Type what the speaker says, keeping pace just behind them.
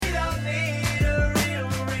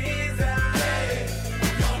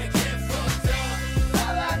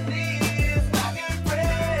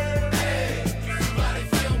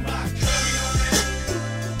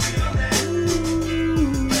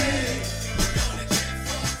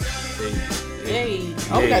Hey.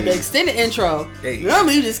 Oh, we got the extended intro. Hey.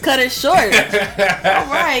 Normally you just cut it short. All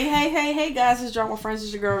right. Hey, guys. It's Drunk with Friends.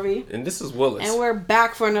 It's your girl V. And this is Willis. And we're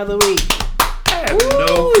back for another week. I have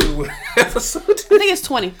no clue what episode. I think it's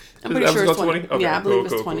 20. I'm pretty sure it's 20. Okay, Yeah, I believe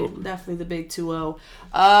it's 20. Cool. Definitely the big 2-0.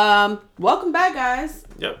 Welcome back, guys.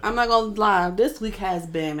 Yep. I'm not going to lie. This week has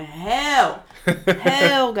been hell.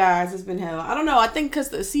 Hell, guys. It's been hell. I don't know. I think because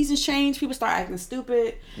the seasons change, people start acting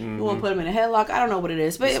stupid. You want to put them in a headlock. I don't know what it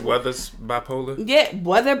is. But weather's bipolar. Yeah,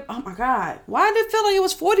 weather. Oh, my God. Why did it feel like it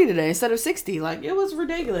was 40 today instead of 60? Like, it was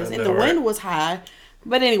ridiculous. And the wind was high.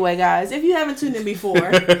 But anyway, guys, if you haven't tuned in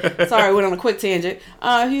before, sorry, went on a quick tangent.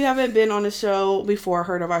 If you haven't been on the show before,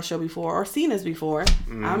 heard of our show before, or seen us before,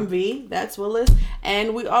 I'm V, that's Willis,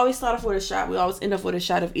 and we always start off with a shot. We always end up with a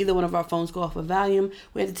shot if either one of our phones go off of volume.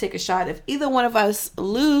 We have to take a shot if either one of us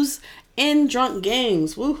lose in drunk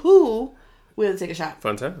games. Woohoo! We have to take a shot.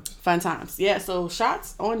 Fun times. Fun times. Yeah, so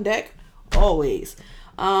shots on deck, always.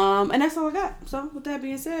 And that's all I got. So with that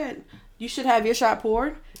being said, you should have your shot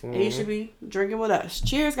poured. And you should be drinking with us.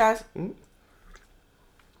 Cheers, guys.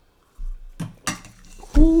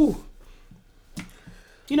 Ooh.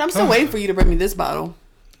 You know, I'm still waiting for you to bring me this bottle.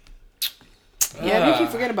 Yeah, you keep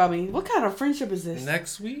forgetting about me. What kind of friendship is this?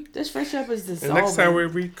 Next week? This friendship is dissolving. And next time we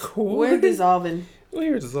record, we're dissolving.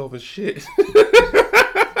 We're dissolving shit.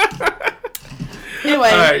 Anyway,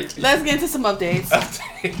 right. Let's get into some updates.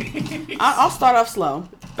 I'll start off slow.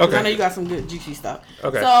 Okay. I know you got some good juicy stuff.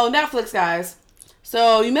 Okay. So, Netflix, guys.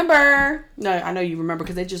 So, you remember, no, I know you remember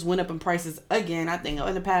because they just went up in prices again. I think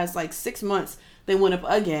in the past, 6 months, they went up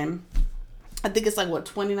again. I think it's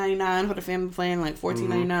 $20.99 for the family plan,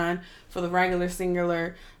 $14.99 for the regular,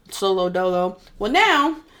 singular, solo, dolo. Well,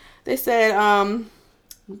 now, they said,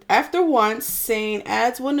 after once saying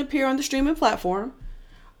ads wouldn't appear on the streaming platform.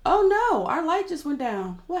 Oh, no, our light just went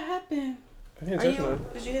down. What happened? Did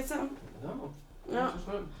you hit something? No.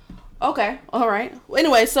 Okay, all right. Well,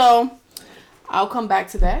 anyway, so I'll come back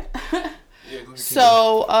to that.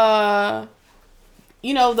 So,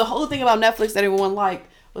 the whole thing about Netflix that everyone liked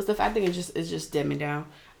was the fact that it's just dimming down.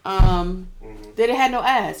 That it had no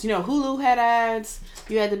ads. Hulu had ads.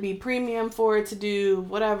 You had to be premium for it to do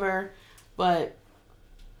whatever. But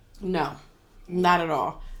no, not at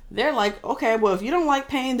all. They're like, okay, well, if you don't like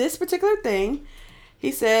paying this particular thing,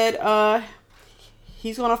 he said,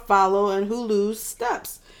 he's going to follow in Hulu's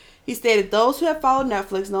steps. He stated, those who have followed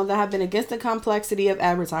Netflix know that I have been against the complexity of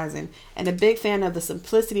advertising and a big fan of the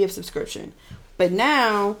simplicity of subscription. But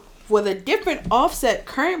now, with a different offset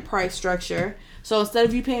current price structure, so instead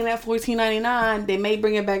of you paying that $14.99, they may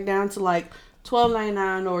bring it back down to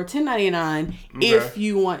 $12.99 or $10.99 if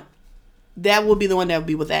you want. That will be the one that will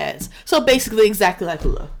be with ads. So basically exactly like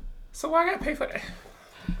Hulu. So why I got to pay for that?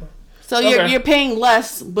 So you're paying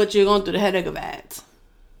less, but you're going through the headache of ads.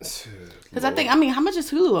 Because how much is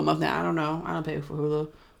Hulu a month now? I don't know. I don't pay for Hulu.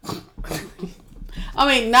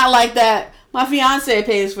 Not like that. My fiance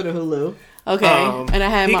pays for the Hulu. Okay. And I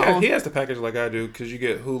have my own. He has the package like I do because you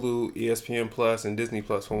get Hulu, ESPN Plus, and Disney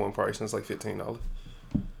Plus for one price, and it's $15.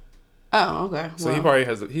 Oh, okay. So he probably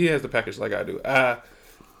has the package like I do.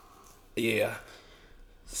 Yeah.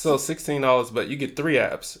 So $16, but you get 3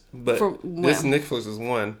 apps. But this Netflix is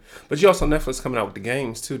one. But you also Netflix coming out with the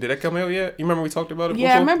games too. Did that come out yet? You remember we talked about it before?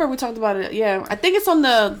 Yeah, I remember we talked about it. Yeah, I think it's on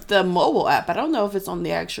the mobile app. I don't know if it's on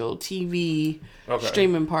the actual TV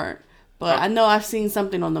streaming part. But I know I've seen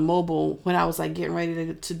something on the mobile when I was getting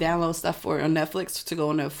ready to download stuff on Netflix to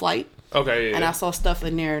go on a flight. Okay, yeah. And I saw stuff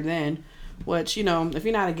in there then, which if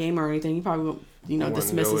you're not a gamer or anything, you probably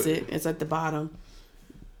dismisses it. It's at the bottom.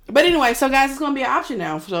 But anyway, so guys, it's going to be an option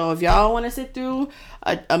now. So if y'all want to sit through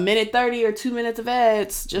a minute 30 or 2 minutes of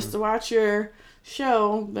ads just to watch your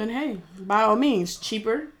show, then hey, by all means,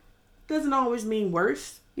 cheaper. Doesn't always mean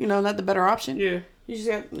worse. Not the better option. Yeah. You just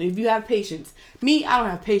if you have patience. Me, I don't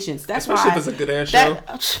have patience. That's especially why. If it's a good ass show.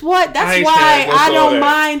 That's why I don't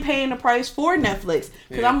mind paying the price for Netflix.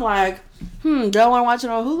 Because I'm like, do I want to watch it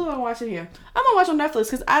on Hulu or I want to watch it here? I'm going to watch on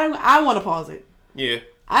Netflix because I want to pause it. Yeah.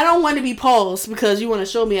 I don't want to be paused because you want to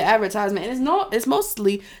show me an advertisement. And it's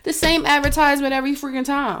mostly the same advertisement every freaking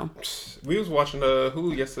time. We was watching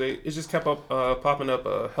Hulu yesterday. It just kept popping up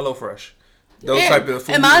HelloFresh. Those type of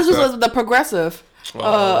food. And mine was the Progressive.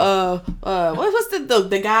 What's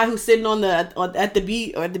the guy who's sitting on at the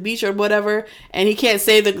beach or whatever, and he can't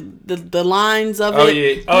say the lines of it. Oh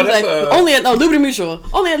yeah. Oh, that's only at Liberty Mutual.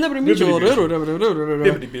 Only at Liberty Mutual.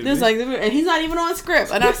 It's and he's not even on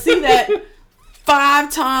script, and I see that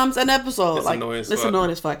 5 times an episode. It's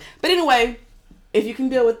annoying as fuck. But anyway, if you can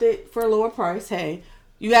deal with it for a lower price, hey,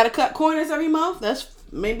 you got to cut corners every month. That's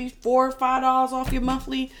maybe $4 or $5 off your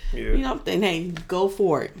monthly. Yeah. Then hey, go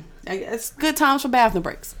for it. It's good times for bathroom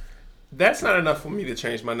breaks. That's not enough for me to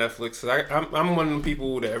change my Netflix. I'm one of the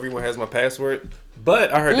people that everyone has my password,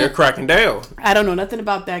 but I heard they're cracking down. I don't know nothing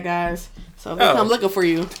about that, guys. So if they come looking for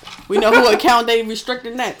you, we know who account they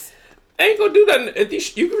restricted next. I ain't gonna do that.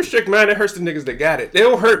 If you can restrict mine, it hurts the niggas that got it. They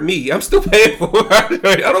don't hurt me. I'm still paying for it.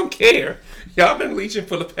 I don't care. Y'all been leeching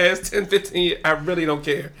for the past 10, 15 years. I really don't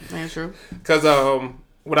care. That's true. Because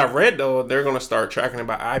what I read, though, they're going to start tracking it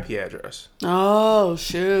by IP address. Oh,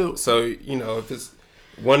 shoot. So, if it's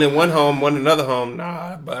one in one home, one in another home,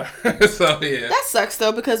 nah. But so, yeah. That sucks,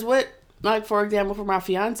 though, because for example, for my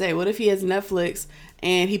fiance, what if he has Netflix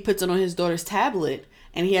and he puts it on his daughter's tablet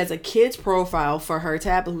and he has a kid's profile for her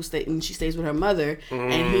tablet and she stays with her mother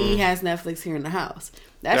and he has Netflix here in the house?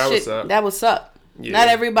 That would suck. Yeah. Not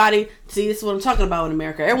everybody. See, this is what I'm talking about in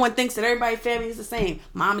America. Everyone thinks that everybody's family is the same.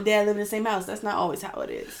 Mom and dad live in the same house. That's not always how it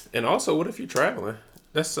is. And also, what if you're traveling?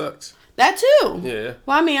 That sucks. That too. Yeah.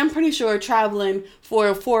 Well, I mean, I'm pretty sure traveling for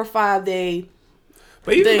a 4 or 5 day.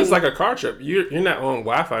 But even if it's like a car trip, you're not on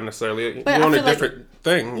Wi-Fi necessarily. You're on a different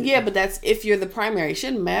thing. Yeah, but that's if you're the primary. It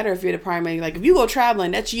shouldn't matter if you're the primary. Like if you go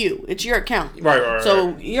traveling, that's you. It's your account. Right.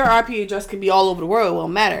 So your IP address could be all over the world. It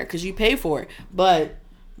won't matter because you pay for it. But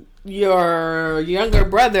your younger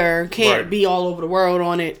brother can't be all over the world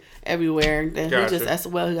on it everywhere. Then he just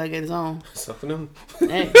he gotta get his own. Something them.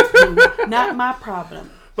 Hey, not my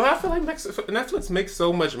problem. But I feel like Netflix makes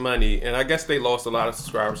so much money, and I guess they lost a lot of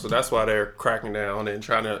subscribers, so that's why they're cracking down and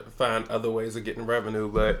trying to find other ways of getting revenue.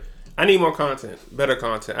 But I need more content, better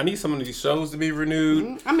content. I need some of these shows to be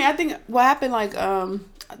renewed. I mean, I think what happened, like,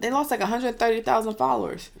 they lost like 130,000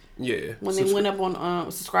 followers. Yeah. When they went up on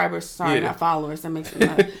subscribers, not followers. That makes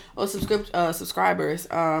sense. Subscribers.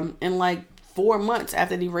 In like 4 months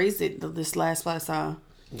after they raised it this last time.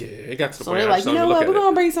 Yeah, it got to the point. So they're like, you know what? We're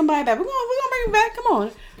gonna bring somebody back. We're gonna bring it back. Come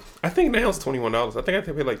on. I think now it's $21. I think I have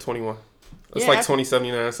to pay like $21. It's like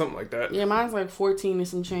 $20.79, something like that. Yeah, mine's like 14 and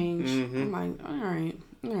some change. I'm like, all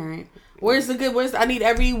right. Where's the good? I need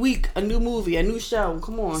every week a new movie, a new show.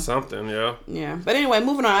 Come on. Something, yeah. Yeah, but anyway,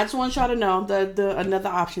 moving on. I just want y'all to know the another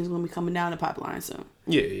option is gonna be coming down the pipeline soon.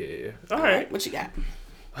 Yeah. All right. What you got?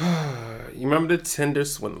 You remember the Tinder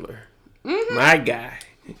swindler? Mm-hmm. My guy.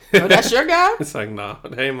 Oh, that's your guy? It's like, nah,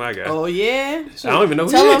 that ain't my guy. Oh, yeah? I don't even know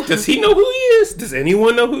who he is. Does he know who he is? Does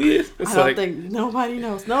anyone know who he is? I don't think nobody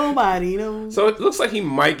knows. Nobody knows. So it looks like he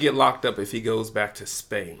might get locked up if he goes back to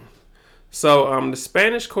Spain. So the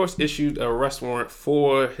Spanish court issued an arrest warrant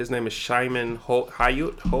for, his name is Shimon Holt. I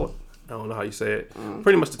don't know how you say it.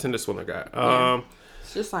 Pretty much the Tinder swindler guy.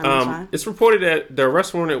 It's just Simon it's reported that the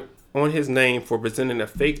arrest warrant on his name for presenting a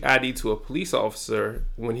fake ID to a police officer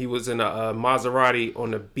when he was in a Maserati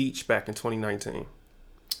on the beach back in 2019.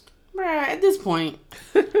 Bruh, at this point,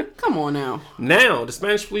 come on now. Now, the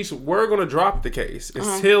Spanish police were going to drop the case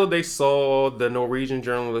until they saw the Norwegian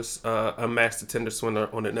journalist unmask the Tinder swindler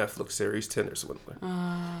on the Netflix series Tinder Swindler.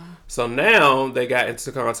 So now they got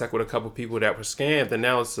into contact with a couple people that were scammed, and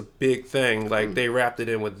now it's a big thing. Like, they wrapped it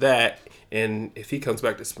in with that, and if he comes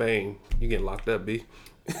back to Spain, you get locked up, B.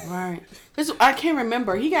 Right. I can't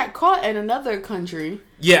remember. He got caught in another country.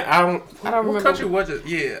 Yeah, I don't remember. What country was it?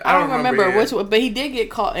 Yeah, I don't remember which one, but he did get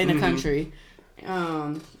caught in a country.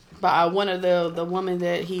 By one of the women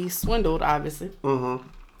that he swindled, obviously. Mm-hmm.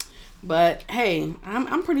 But hey,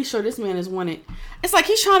 I'm pretty sure this man is wanted. It's like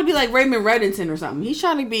he's trying to be like Raymond Reddington or something. He's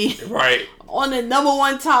trying to be on the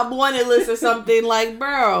 #1 top wanted list or something. Like,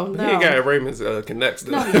 bro, no. He ain't got Raymond's connects.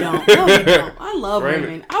 No, he don't. I love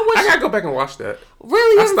Raymond. I gotta go back and watch that.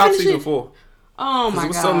 Really? I stopped season 4. Oh my god! There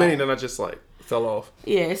was so many that I just fell off.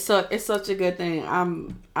 Yeah, it's such a good thing.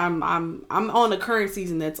 I'm on the current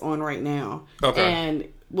season that's on right now. Okay. And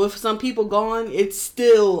with some people gone, it's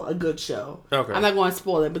still a good show. Okay. I'm not going to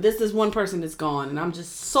spoil it, but this is one person that's gone, and I'm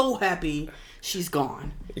just so happy she's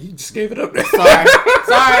gone. You just gave it up.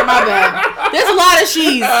 Sorry, my bad. There's a lot of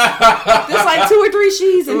she's. There's like 2 or 3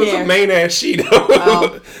 she's in there. It was a main ass she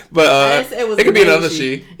though. But it could be another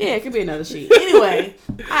she. Yeah, it could be another she. Anyway,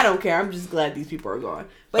 I don't care. I'm just glad these people are gone.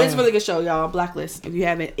 But it's a really good show, y'all. Blacklist. If you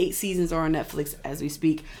haven't, 8 seasons are on Netflix as we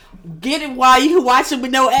speak. Get it while you can watch it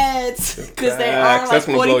with no ads. Because they are like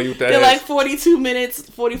they're like 42 minutes,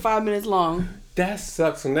 45 minutes long. That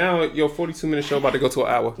sucks. So now your 42-minute show about to go to an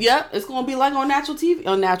hour. Yep, it's gonna be like on natural TV,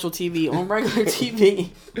 on regular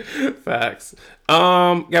TV. Facts.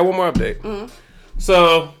 Got one more update. Mm-hmm.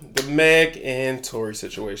 So the Meg and Tory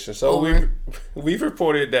situation. So we've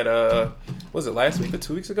reported that was it last week or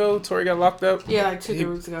 2 weeks ago? Tory got locked up. Yeah, like 2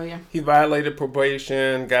 weeks ago. Yeah. He violated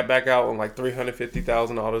probation, got back out on like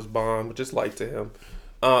 $350,000 bond, which is light to him.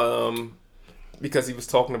 because he was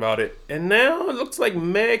talking about it. And now it looks like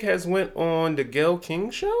Meg has went on the Gayle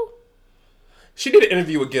King show. She did an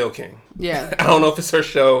interview with Gayle King. Yeah. I don't know if it's her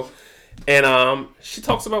show. And she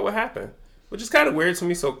talks about what happened, which is kind of weird to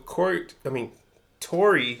me. So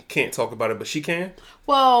Tori can't talk about it, but she can.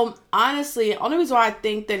 Well, honestly, only reason why I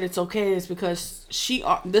think that it's okay is because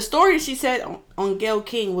the story she said on Gayle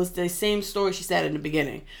King was the same story she said in the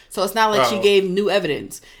beginning. So it's not like she gave new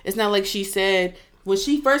evidence. It's not like she said when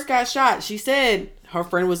she first got shot, she said her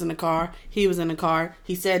friend was in the car, he was in the car.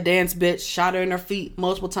 He said dance bitch, shot her in her feet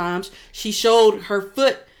multiple times. She showed her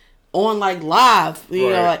foot on like live, you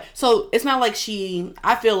know, like, so it's not like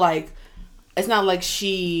I feel like it's not like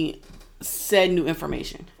she said new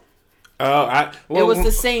information. It was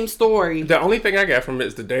the same story. The only thing I got from it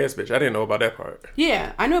is the dance bitch. I didn't know about that part.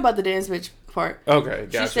 Yeah, I knew about the dance bitch part. Okay,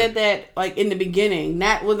 gotcha. She said that like in the beginning,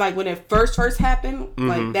 that was like when it first happened,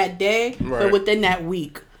 like that day, but within that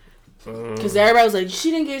week. Because everybody was like,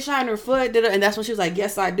 she didn't get shot in her foot, and that's when she was like,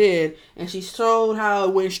 yes, I did. And she showed how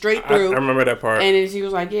it went straight through. I remember that part. And then she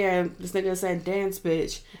was like, yeah, this nigga said dance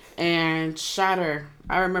bitch and shot her.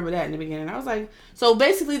 I remember that in the beginning. I was like, so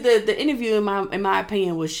basically the interview in my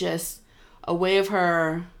opinion was just a way of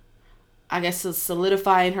her, I guess,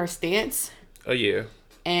 solidifying her stance. Oh yeah.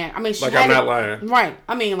 And I mean, like I'm not lying, right?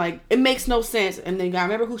 I mean, like it makes no sense. And then you gotta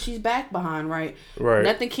remember who she's back behind, right? Right.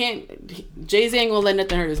 Nothing Jay-Z ain't gonna let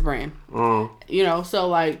nothing hurt his brand. You know, so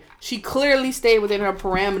like she clearly stayed within her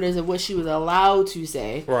parameters of what she was allowed to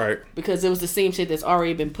say, right? Because it was the same shit that's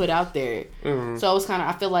already been put out there. So it was kind of,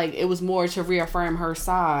 I feel like it was more to reaffirm her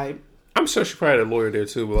side. I'm sure she probably had a lawyer there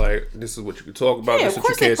too, but like, this is what you can talk about. Yeah, this of what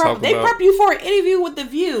course you can't talk about. They prep you for an interview with The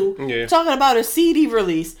View, talking about a CD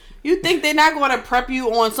release. You think they're not going to prep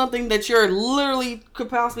you on something that you're literally could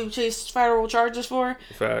possibly chase federal charges for?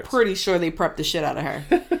 Facts. Pretty sure they prepped the shit out of her.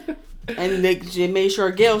 And they made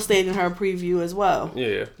sure Gayle stayed in her preview as well.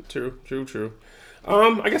 Yeah, true.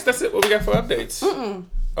 I guess that's it. What we got for updates?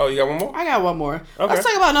 Oh, you got one more? I got one more. Okay. Let's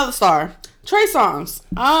talk about another star. Trey Songz.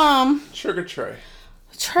 Sugar Trey.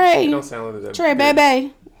 Trey. You don't sound like that. Trey,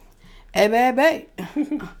 baby. Hey, baby.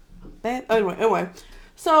 Anyway.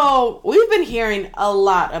 So, we've been hearing a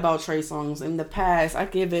lot about Trey Songz in the past. I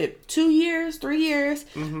give it 2 years, 3 years.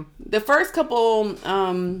 The first couple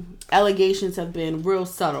allegations have been real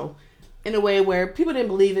subtle in a way where people didn't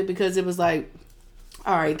believe it because it was like,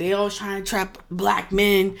 all right, they always trying to trap black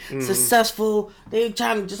men, successful. They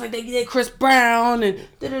trying to, just like they did Chris Brown and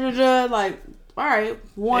da-da-da-da, like, all right,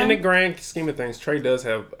 one. In the grand scheme of things, Trey does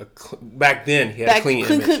have back then he had a clean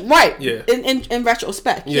image. Right. Yeah. In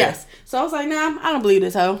retrospect, yes. So I was like, nah, I don't believe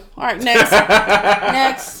this hoe. All right, next.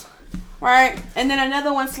 Next. All right. And then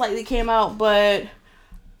another one slightly came out, but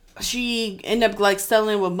she ended up like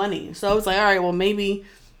selling with money. So I was like, all right, well maybe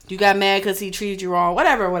you got mad because he treated you wrong.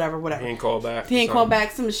 Whatever. He ain't called back. He ain't called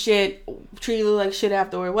back some shit. Treated you like shit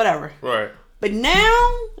afterward. Whatever. Right. But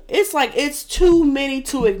now it's like it's too many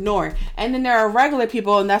to ignore. And then there are regular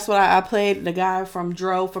people, and that's what I played the guy from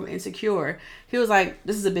Dro from Insecure. He was like,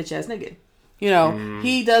 this is a bitch ass nigga. You know,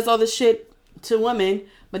 he does all this shit to women,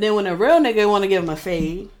 but then when a real nigga want to give him a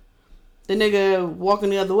fade, the nigga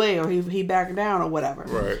walking the other way or he backing down or whatever.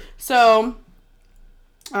 Right. So,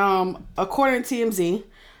 according to TMZ,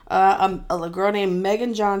 a girl named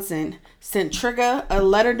Megan Johnson sent Trigger a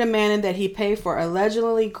letter demanding that he pay for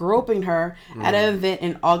allegedly groping her at an event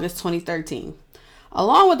in August 2013.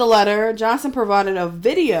 Along with the letter, Johnson provided a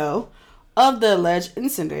video of the alleged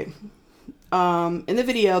incident. In the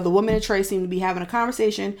video, the woman and Trey seemed to be having a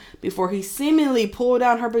conversation before he seemingly pulled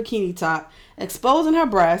down her bikini top, exposing her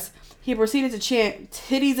breasts. He proceeded to chant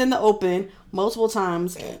 "titties in the open" multiple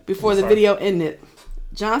times before the video ended.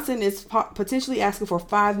 Johnson is potentially asking for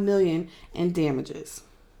 $5 million in damages.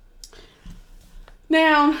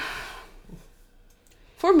 Now,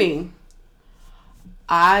 for me,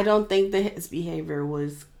 I don't think that his behavior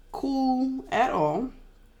was cool at all.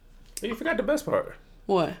 You forgot the best part.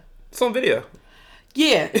 What? It's on video.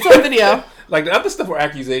 Yeah, it's on video. Like the other stuff were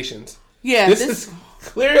accusations. Yeah, this is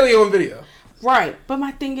clearly on video. Right, but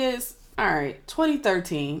my thing is, all right,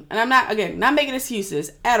 2013, and I'm not making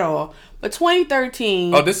excuses at all, but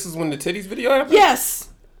 2013. Oh, this is when the titties video happened? Yes.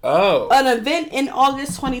 Oh. An event in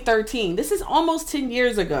August 2013. This is almost 10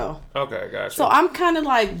 years ago. Okay, gotcha. So I'm kind of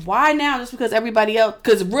like, why now? Just because everybody else,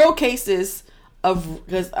 because real cases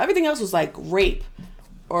because everything else was like rape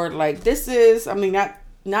or like this is, I mean,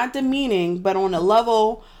 not demeaning, but on a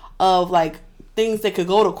level of like things that could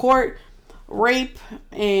go to court, rape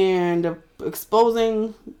and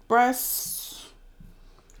exposing breasts.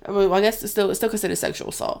 I guess it's still considered sexual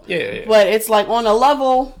assault. Yeah. But it's like on a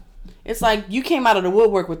level, It's like you came out of the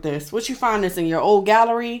woodwork with this. What you find this in your old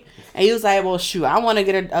gallery, and you was like, well, shoot, I want to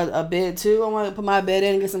get a bed too. I want to put my bed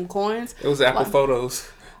in and get some coins. It was Apple Photos.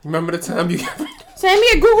 Remember the time you send me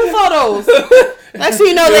a Google Photos. Next thing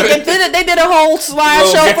you know, they did a whole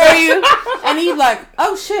slideshow for you, and he's like,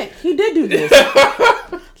 oh shit, he did do this.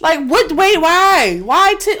 Like, what? Wait, why?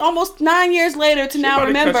 Why? Almost 9 years later to now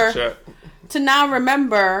remember. To now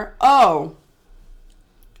remember. Oh,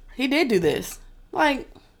 he did do this. Like,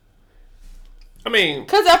 I mean,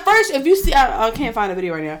 because at first, if you see, I can't find a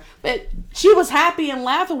video right now, but she was happy and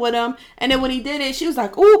laughing with him, and then when he did it, she was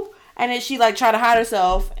like, oop, and then she like tried to hide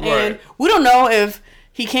herself, and we don't know if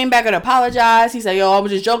he came back and apologized. He said, yo, I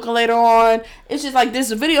was just joking later on. It's just like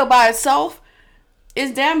this video by itself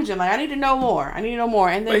is damaging. Like, I need to know more. And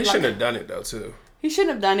then, but he shouldn't have done it though, too. He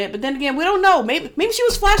shouldn't have done it, but then again, we don't know. Maybe she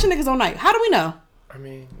was flashing niggas all night. How do we know? I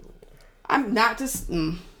mean, I'm not just.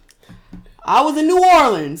 I was in New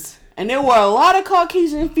Orleans, and there were a lot of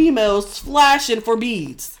Caucasian females flashing for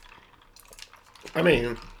beads. I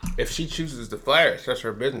mean, if she chooses to flash, that's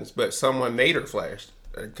her business. But someone made her flash.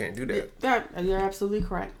 I can't do that. You're absolutely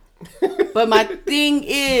correct. But my thing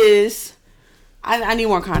is, I need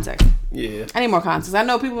more context. Yeah. I need more context. I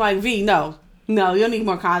know people like V. No, you don't need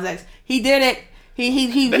more context. He did it.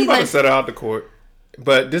 They might have set her out to court.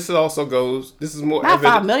 But this also goes. This is more. Not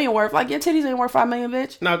 $5 million worth. Like, your titties ain't worth $5 million,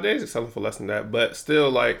 bitch. No, they're just selling for less than that. But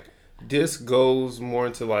still, like, this goes more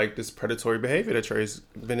into like this predatory behavior that Trey's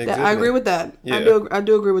been exhibiting. I agree with that. Yeah. I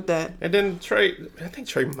do agree with that. And then Trey, I think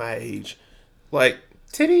Trey my age, like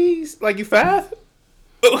titties, like you 5.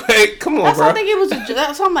 Like, come on, that's bro. I think it was.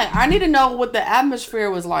 That's what I'm like. I need to know what the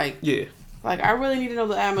atmosphere was like. Yeah. Like, I really need to know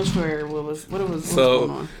the atmosphere. What was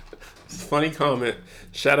going on. Funny comment.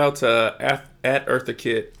 Shout out to at Eartha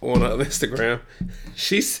Kid on Instagram.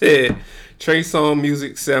 She said Trey song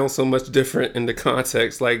music sounds so much different in the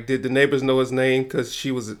context. Like, did the neighbors know his name because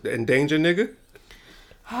she was in danger, nigga?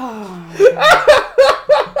 I'm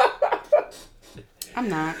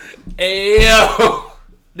not. Ayo,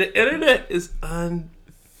 the internet is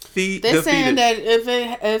undefeated. They're saying that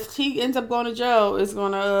if he ends up going to jail, it's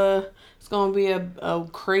gonna be a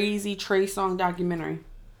crazy Trey song documentary.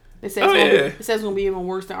 They say it says it's gonna be even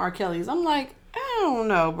worse than R. Kelly's. I'm like, I don't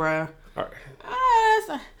know, bro. All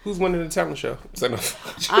right. Who's winning the talent show?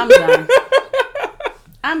 I'm done.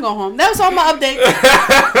 I'm going home. That was all my update.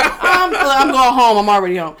 I'm going home. I'm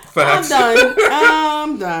already home. Facts.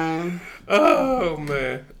 I'm done. Oh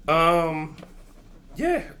man.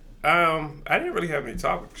 Yeah. I didn't really have any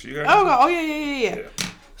topics. You guys? Oh yeah.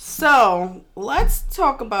 So let's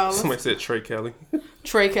talk about. Somebody said Trey Kelly.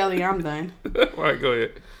 Trey Kelly. I'm done. All right, go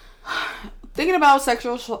ahead. Thinking about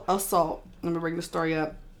sexual assault. Let me bring the story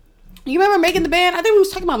up. You remember Making the Band? I think we was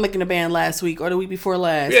talking about Making the Band last week or the week before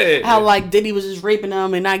last. Yeah. How like Diddy was just raping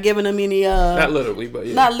them and not giving them any not literally, but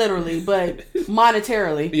yeah. Not literally, but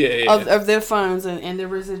monetarily. Yeah. Of their funds and their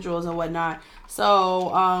residuals and whatnot.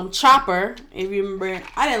 So Chopper, if you remember,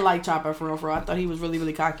 I didn't like Chopper for real. I thought he was really,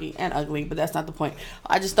 really cocky and ugly, but that's not the point.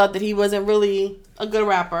 I just thought that he wasn't really a good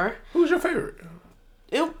rapper. Who was your favorite?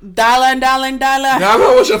 Darling. Darling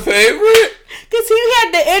was your favorite? Because he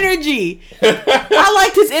had the energy. I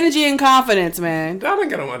liked his energy and confidence, man. Darling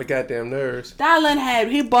got on my goddamn nerves. Darling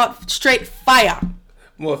he bought straight fire.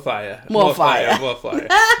 More fire.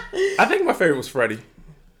 I think my favorite was Freddie.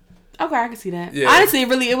 Okay, I can see that. Yeah. Honestly,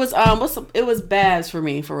 really, it was Babs for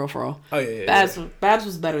me, for real. Oh yeah. Babs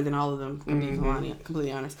was better than all of them. To be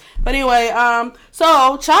completely honest. But anyway,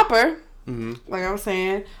 so Chopper. Mm-hmm. Like I was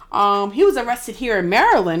saying, he was arrested here in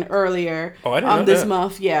Maryland earlier this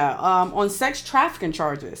month. Yeah, on sex trafficking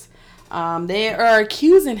charges. They are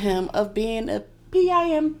accusing him of being a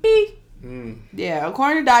PIMP. Yeah,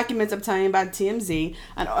 according to documents obtained by TMZ,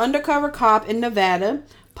 an undercover cop in Nevada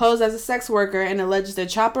posed as a sex worker and alleges that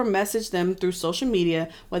Chopper messaged them through social media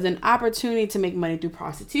with an opportunity to make money through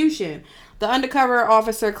prostitution. The undercover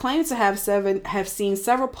officer claims to have seen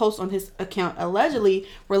several posts on his account allegedly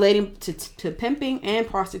relating to pimping and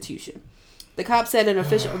prostitution. The cop said an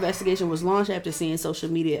official investigation was launched after seeing social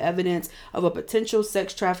media evidence of a potential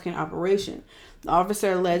sex trafficking operation. The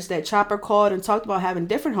officer alleged that Chopper called and talked about having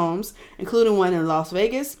different homes, including one in Las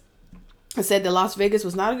Vegas, and said that Las Vegas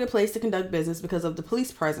was not a good place to conduct business because of the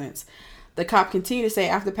police presence. The cop continued to say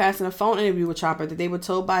after passing a phone interview with Chopper that they were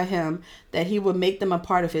told by him that he would make them a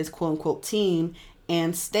part of his quote-unquote team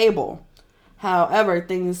and stable. However,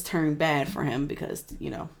 things turned bad for him because,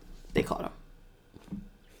 they caught him.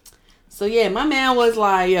 So, yeah, my man was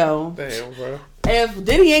like, yo, damn, bro. If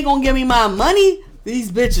Diddy ain't gonna give me my money,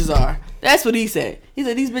 these bitches are. That's what he said. He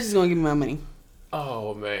said, these bitches gonna give me my money.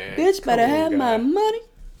 Oh, man. Bitch better have my money.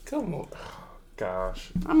 Come on. Gosh.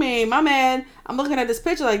 I mean, my man, I'm looking at this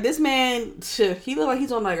picture like this man, he look like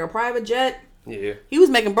he's on like a private jet. Yeah. He was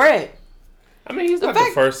making bread. I mean, he's not the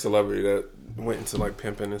first celebrity that went into like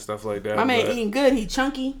pimping and stuff like that. My man eating good. He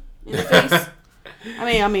chunky in the face.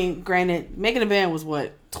 I mean, granted, making a band was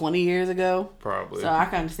what, 20 years ago? Probably. So I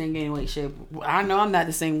can understand gaining weight shit. I know I'm not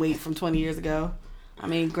the same weight from 20 years ago. I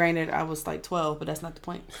mean, granted, I was like 12, but that's not the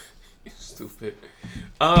point. Stupid.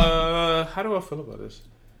 How do I feel about this?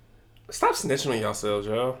 Stop snitching on yourselves,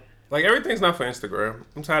 y'all. Like, everything's not for Instagram.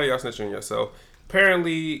 I'm tired of y'all snitching on yourself.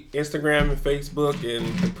 Apparently, Instagram and Facebook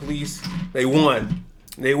and the police, they won.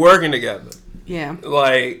 They working together. Yeah.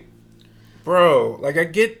 Like, bro, like I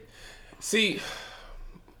get, see,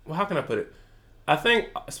 well, how can I put it? I think,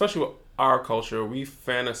 especially with our culture, we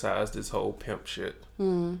fantasize this whole pimp shit.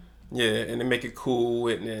 Mm. Yeah, and they make it cool,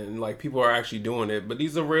 and like people are actually doing it. But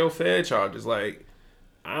these are real Fed charges. Like,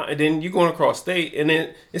 and then you going across state, and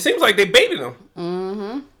then it seems like they baited him.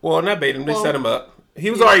 Mm-hmm. Well, not baited him, they set him up.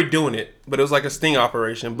 He was already doing it, but it was like a sting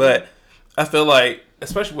operation. But I feel like,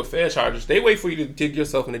 especially with Fed charges, they wait for you to dig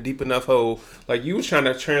yourself in a deep enough hole. Like, you was trying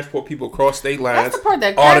to transport people across state lines. That's the part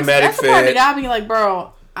that that's the part that got me like,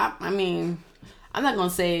 bro, I mean, I'm not going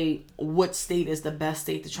to say what state is the best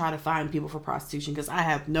state to try to find people for prostitution because I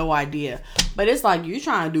have no idea. But it's like you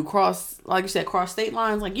trying to do like you said, cross state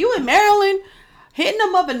lines. Like, you in Maryland, hitting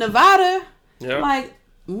them up in Nevada. Yep. Like,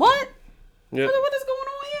 what? Yep. What is going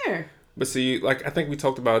on here? But see, like, I think we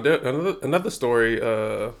talked about another story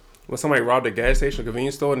when somebody robbed a gas station, a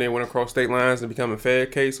convenience store, and they went across state lines and become a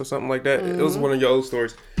Fed case or something like that. Mm-hmm. It was one of your old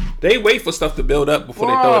stories. They wait for stuff to build up before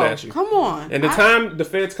they throw it at you. Come on. And the time the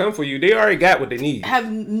feds come for you, they already got what they need.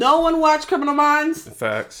 Have no one watched Criminal Minds?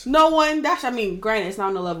 Facts. No one. Granted, it's not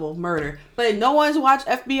on the level of murder. But no one's watched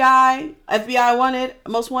FBI Wanted,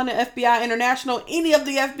 Most Wanted, FBI International, any of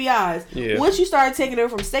the FBIs. Yeah. Once you start taking it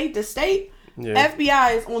from state to state,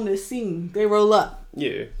 FBI is on the scene. They roll up.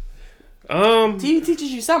 Yeah. TV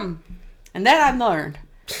teaches you something. And that I've learned.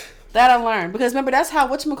 Because remember, that's how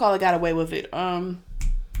whatchamacallit got away with it.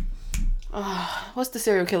 What's the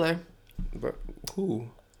serial killer? But who?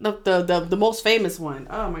 The most famous one.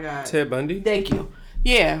 Oh my god. Ted Bundy? Thank you.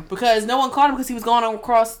 Yeah, because no one caught him because he was going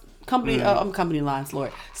across company lines,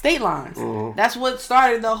 Lord. State lines. Mm-hmm. That's what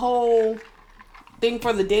started the whole thing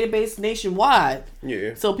for the database nationwide.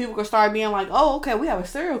 Yeah. So people could start being like, oh, okay, we have a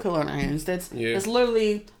serial killer on our hands that's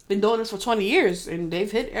literally been doing this for 20 years and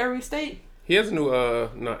they've hit every state. He has a new,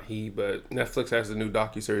 not he, but Netflix has a new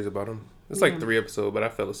docuseries about him. It's like 3 episodes, but I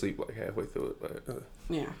fell asleep like halfway through it. But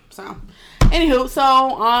yeah. So, anywho,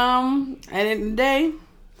 at the end of the day,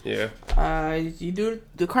 you do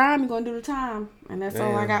the crime, you're gonna do the time, and that's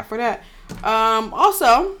all I got for that.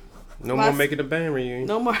 Also, more making a band reunion.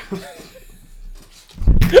 No more.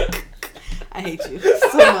 I hate you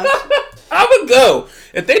so much. I would go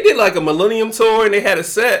if they did like a Millennium tour and they had a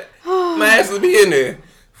set. My ass would be in there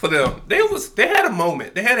for them. They had a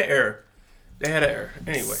moment. They had an era.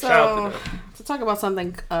 Anyway, so, shout out to them. To talk about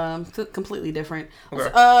something completely different. Okay.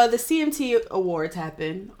 The CMT Awards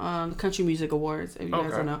happened. The Country Music Awards, if you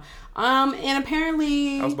guys don't know. And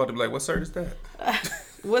apparently... I was about to be like, what cert is that?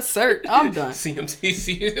 What cert? I'm done.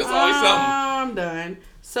 CMT, it's always something. I'm done.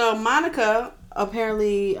 So, Monica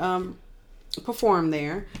apparently performed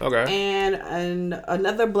there. Okay. And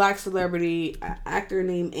another black celebrity, actor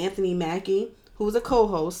named Anthony Mackie, who was a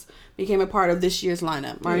co-host, became a part of this year's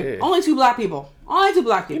lineup. Right? Yeah. Only two black people.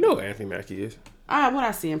 You know who Anthony Mackie is? When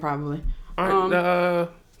I see him, probably. The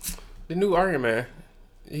new Iron Man.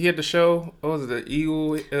 He had the show. What was it? The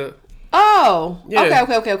Eagle. Yeah.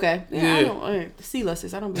 Okay. Yeah. I don't. The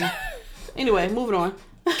C-listers. I don't be. Anyway, moving on.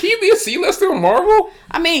 Can you be a C-lister in Marvel?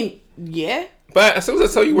 I mean, yeah. But as soon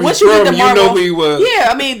as I tell you where he's from, you know who he was. Yeah,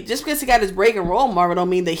 I mean, just because he got his break and roll Marvel don't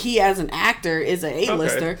mean that he as an actor is an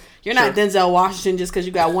A-lister. Okay. You're not Denzel Washington just because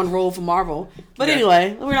you got one role for Marvel. But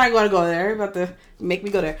anyway, we're not going to go there. You're about to make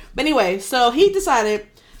me go there. But anyway, so he decided,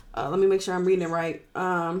 let me make sure I'm reading it right.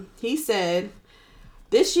 He said,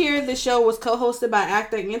 this year the show was co-hosted by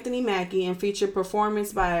actor Anthony Mackie and featured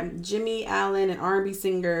performance by Jimmy Allen and R&B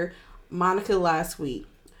singer Monica Last Week.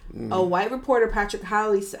 A white reporter, Patrick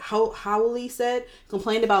Howley said,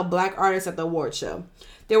 complained about black artists at the award show.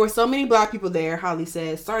 There were so many black people there, Howley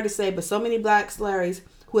said. Sorry to say, but so many black celebrities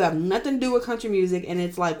who have nothing to do with country music, and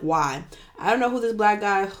it's like, why? I don't know who this black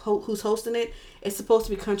guy who's hosting it. It's supposed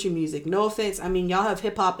to be country music. No offense. I mean, y'all have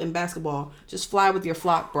hip-hop and basketball. Just fly with your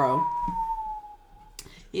flock, bro.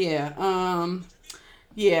 Yeah.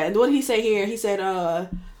 Yeah. And what did he say here? He said,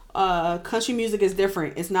 country music is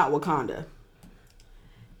different. It's not Wakanda.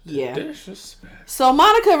 Yeah. So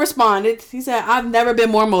Monica responded. He said, I've never been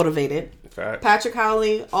more motivated. Fact. Patrick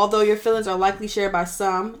Howley, although your feelings are likely shared by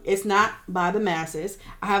some, it's not by the masses.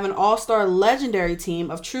 I have an all-star legendary team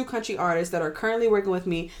of true country artists that are currently working with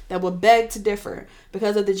me that will beg to differ.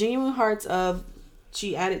 Because of the genuine hearts of,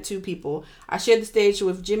 she added 2 people, I shared the stage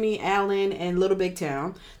with Jimmy Allen and Little Big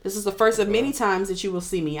Town. This is the first of many times that you will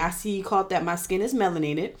see me. I see you caught that my skin is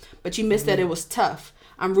melanated, but you missed that it was tough.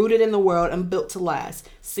 I'm rooted in the world and built to last.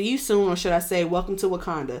 See you soon, or should I say, welcome to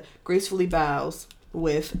Wakanda. Gracefully bows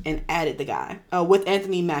with, and added the guy, with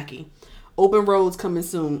Anthony Mackie. Open roads coming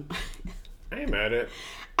soon. I ain't mad at it.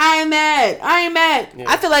 I ain't mad. Yeah.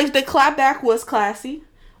 I feel like the clapback was classy,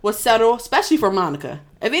 was subtle, especially for Monica.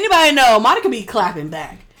 If anybody know, Monica be clapping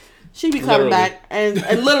back. She be clapping back and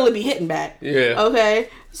literally be hitting back. Yeah. Okay.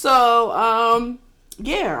 So,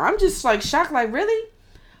 yeah, I'm just like shocked. Like, really?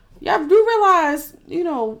 Y'all do realize, you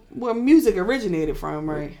know, where music originated from,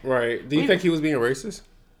 right? Right. Do you think he was being racist?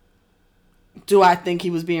 Do I think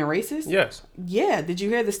he was being racist? Yes. Yeah. Did you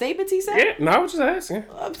hear the statements he said? Yeah. No, I was just asking.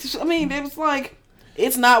 I mean, it was like,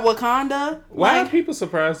 it's not Wakanda. Why like, are people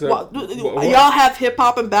surprised that... y'all have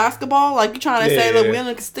hip-hop and basketball? Like, you trying to say, look, we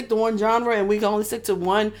only can stick to one genre and we can only stick to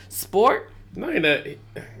one sport? No, that...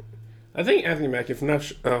 I think Anthony Mackie, if I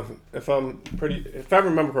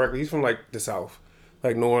remember correctly, he's from, like, the South.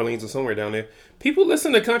 Like New Orleans or somewhere down there. People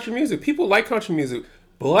listen to country music. People like country music.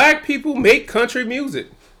 Black people make country music.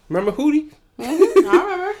 Remember Hootie? Mm-hmm, I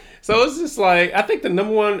remember. So it's just like, I think the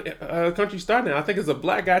number one country star now, I think is a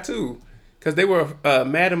black guy too. Because they were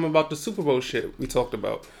mad at him about the Super Bowl shit we talked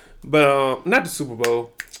about. But, not the Super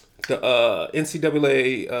Bowl. The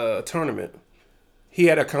NCAA tournament. He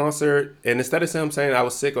had a concert, and instead of him saying I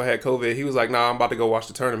was sick or had COVID, he was like, nah, I'm about to go watch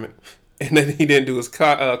the tournament. And then he didn't do his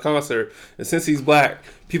concert. And since he's black,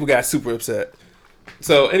 people got super upset.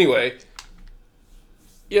 So, anyway.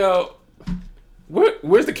 Yo,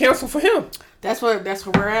 where's the council for him? That's where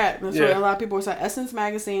we're at. That's where a lot of people are saying. Essence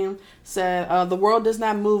Magazine said, the world does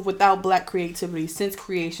not move without black creativity since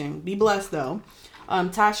creation. Be blessed, though.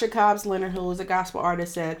 Tasha Cobbs Leonard, who is a gospel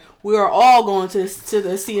artist, said, we are all going to the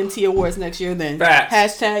CMT Awards next year then.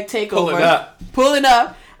 Facts. Hashtag takeover. Pull it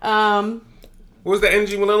up. What was the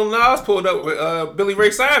energy when Lil Nas pulled up with Billy Ray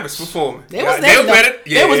Cyrus performing? They was mad as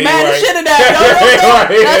shit at that.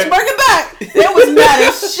 Let's bring it back. They was mad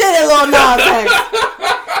as shit at Lil Nas.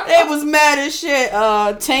 They was mad as shit.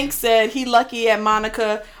 Tank said he lucky at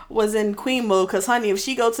Monica was in queen mode because, honey, if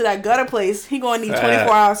she go to that gutter place, he gonna need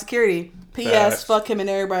 24-hour security. P.S. Fuck him and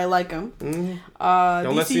everybody like him. Mm-hmm.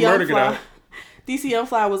 Don't let C Murder get out. DC Young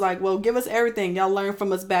Fly was like, well, give us everything y'all learned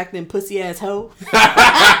from us back then, pussy ass hoe.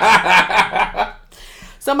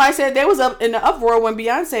 Somebody said they was up in the uproar when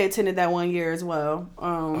Beyonce attended that one year as well.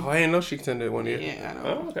 I didn't know she attended one year. Yeah, I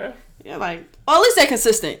know. Oh, okay. Yeah, like, well, at least they're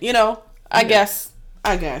consistent, you know? I guess.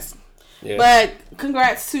 Yeah. But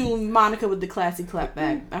congrats to Monica with the classy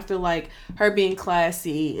clapback. I feel like her being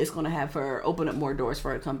classy is going to have her open up more doors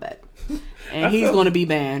for her to come back. And he's going to be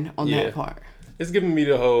banned on that part. It's giving me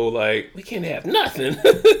the whole, like, we can't have nothing.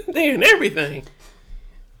 They and everything.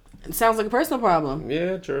 It sounds like a personal problem.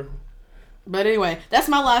 Yeah, true. But anyway, that's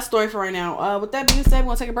my last story for right now. With that being said, we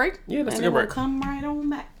want to take a break? Yeah, let's take a break. We'll come right on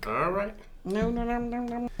back. All right. No.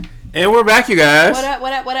 And we're back, you guys. What up?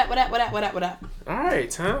 All right,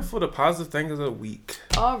 time for the positive thing of the week.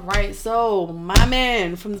 All right, so my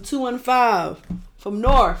man from the 215 from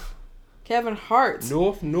North, Kevin Hart.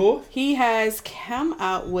 North. He has come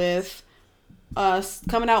out with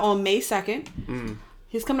coming out on May 2nd.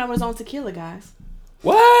 He's coming out with his own tequila, guys.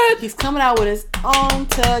 What? He's coming out with his own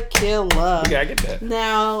tequila. Yeah, I get that.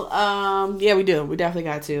 Now, yeah, we do. We definitely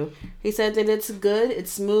got to. He said that it's good.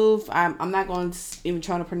 It's smooth. I'm not going to even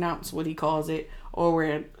try to pronounce what he calls it or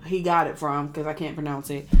where he got it from because I can't pronounce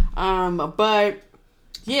it. But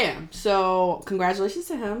yeah, so congratulations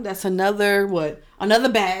to him. That's another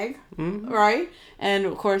bag, right? And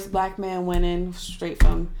of course, black man winning straight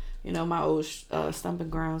from my old stomping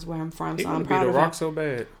grounds where I'm from. So I'm proud of him. Rock so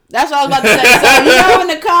bad. That's what I was about to say. So in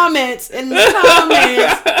the comments,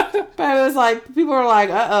 but it was like people were like,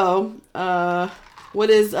 what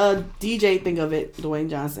does DJ think of it, Dwayne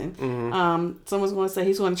Johnson? Mm-hmm. Someone's going to say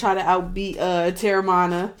he's going to try to outbeat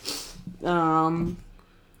Terramana.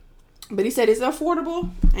 But he said it's affordable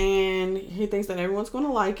and he thinks that everyone's going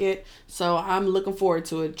to like it. So I'm looking forward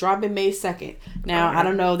to it. Dropping May 2nd. Now, I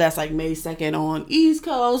don't know if that's like May 2nd on East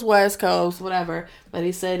Coast, West Coast, whatever. But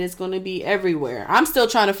he said it's going to be everywhere. I'm still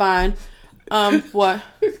trying to find what?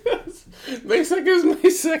 May 2nd is May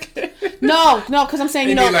 2nd. No, because I'm saying,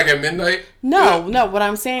 you mean like at midnight? No. What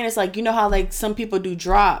I'm saying is like, how like some people do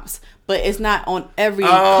drops. But it's not on every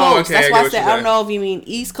coast. Okay, that's why I said I don't know if you mean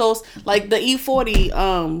East Coast, like the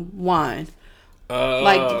E40 wine.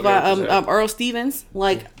 Earl Stevens.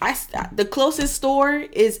 Like the closest store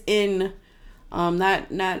is in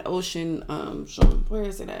not Ocean where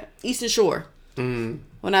is it at? Eastern Shore. Mm.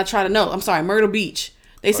 When I try to Myrtle Beach.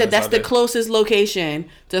 They said that's the closest location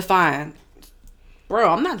to find. Bro,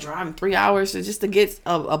 I'm not driving 3 hours just to get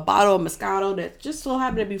a bottle of Moscato that just so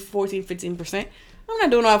happened to be 14-15%. I'm not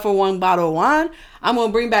doing that for one bottle of wine. I'm going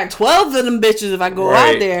to bring back 12 of them bitches if I go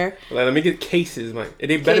out there. Let me get cases, man. And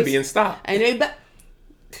they better be in stock. And they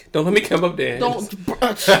don't let me come up there. Don't.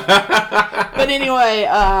 But anyway,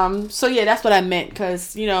 so yeah, that's what I meant.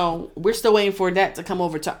 Because, we're still waiting for that to come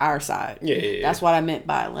over to our side. Yeah. That's what I meant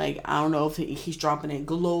by, like, I don't know if he's dropping it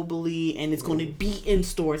globally and it's going to be in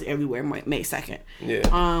stores everywhere May 2nd.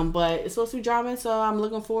 Yeah. But it's supposed to be dropping, so I'm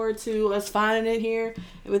looking forward to us finding it here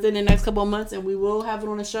within the next couple of months. And we will have it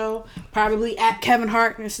on the show. Probably at Kevin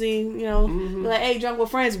Hart and see, like, hey, Drunk with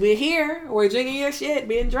Friends, we're here. We're drinking your shit,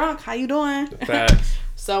 being drunk. How you doing? Facts.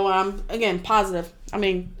 So, again, positive. I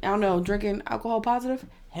mean, I don't know, drinking alcohol positive?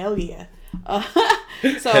 Hell yeah.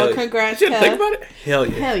 Congrats, Kev. Think about it? Hell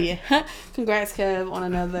yeah. Hell yeah. Congrats, Kev, on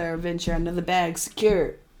another venture, another bag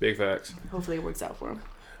secured. Big facts. Hopefully it works out for him.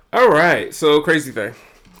 All right. So, crazy thing.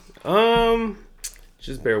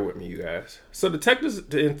 Just bear with me, you guys. So, detectives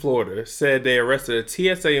in Florida said they arrested a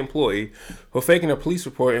TSA employee for faking a police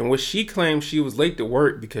report in which she claimed she was late to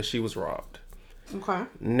work because she was robbed. Okay.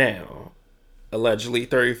 Now, allegedly,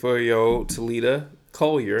 34-year-old Talita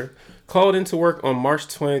Collier called into work on March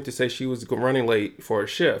 20th to say she was running late for a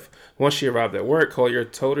shift. Once she arrived at work, Collier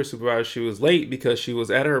told her supervisor she was late because she was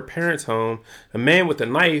at her parents' home. A man with a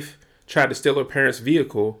knife tried to steal her parents'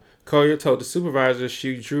 vehicle. Collier told the supervisor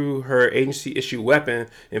she drew her agency-issued weapon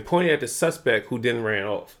and pointed at the suspect, who then ran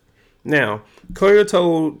off. Now, Collier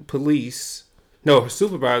told her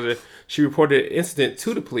supervisor she reported the incident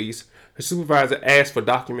to the police. Her supervisor asked for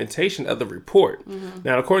documentation of the report. Mm-hmm.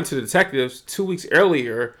 Now, according to the detectives, 2 weeks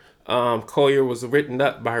earlier, Collier was written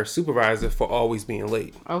up by her supervisor for always being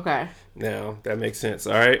late. Okay. Now, that makes sense,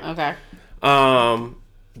 all right? Okay.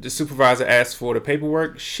 The supervisor asked for the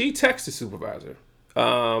paperwork. She texted the supervisor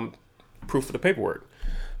proof of the paperwork.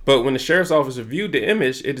 But when the sheriff's office reviewed the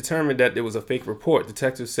image, it determined that it was a fake report.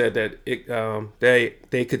 Detectives said that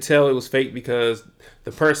they could tell it was fake because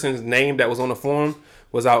the person's name that was on the form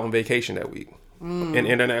was out on vacation that week in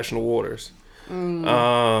international waters.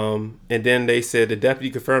 And then they said the deputy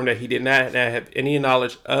confirmed that he did not have any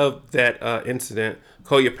knowledge of that incident.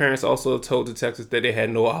 Collier's parents also told detectives that they had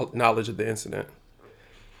no knowledge of the incident.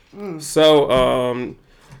 So,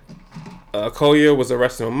 Collier was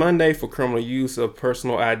arrested on Monday for criminal use of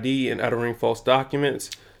personal ID and uttering false documents.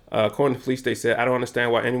 According to police, they said, I don't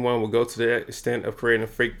understand why anyone would go to the extent of creating a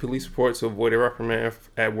fake police report to avoid a reprimand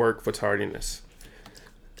at work for tardiness.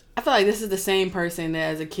 I feel like this is the same person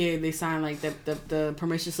that as a kid they signed like the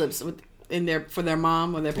permission slips for their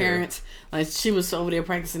mom or their parents. Yeah. Like she was over there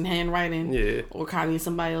practicing handwriting or copying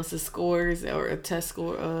somebody else's scores or a test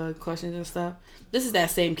score questions and stuff. This is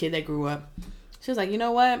that same kid that grew up. She was like, you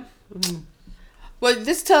know what? Well,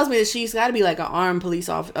 this tells me that she's got to be like an armed police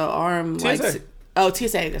officer, TSA.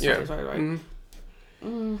 TSA. That's right.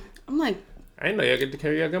 Mm-hmm. I'm like, I didn't know y'all get to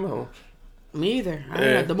carry your gun home. Me either. I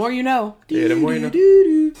don't know. The more you know. Yeah, the more you know.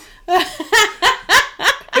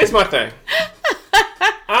 Here's my thing.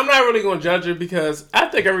 I'm not really going to judge her because I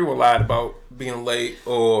think everyone lied about being late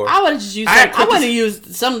or... I would have just used I would have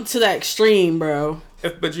used something to that extreme, bro.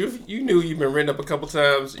 But you knew you've been written up a couple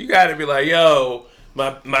times. You got to be like, yo,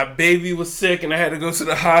 my baby was sick and I had to go to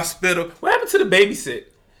the hospital. What happened to the babysit?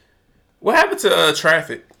 What happened to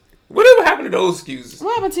traffic? Whatever happened to those excuses?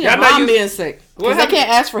 What happened to your mom being sick? Because they can't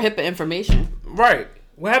ask for HIPAA information. Right.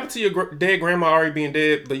 What happened to your dead grandma already being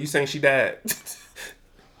dead, but you saying she died?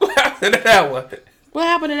 What happened to that one? What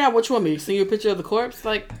happened to that? Which one? Me? Send you a picture of the corpse?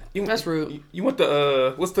 Like, that's rude. You want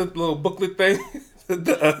the, what's the little booklet thing?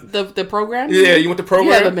 the program? Yeah, you want the program?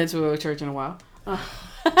 You haven't been to a church in a while.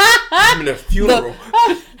 I'm in a funeral.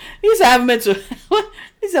 He said, I haven't been to...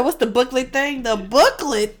 He said, what's the booklet thing? The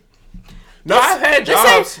booklet? No, I've had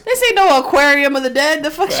jobs. This ain't no aquarium of the dead. The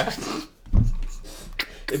fuck?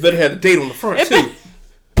 It better have the date on the front, too.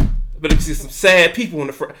 I better see some sad people on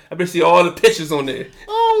the front. I better see all the pictures on there.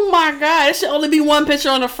 Oh, my God. It should only be one picture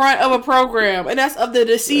on the front of a program, and that's of the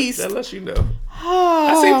deceased. That lets you know.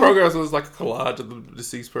 I seen programs where it was like a collage of the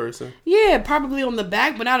deceased person. Yeah, probably on the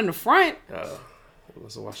back, but not in the front. It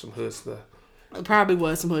was to watch some hood stuff. It probably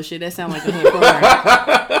was some hood shit. That sounded like a hood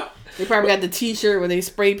program. They probably got the T-shirt where they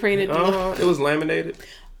spray painted. It was laminated.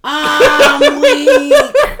 Not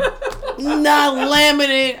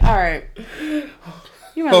laminated. All right.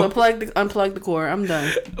 You might as well unplug the cord. I'm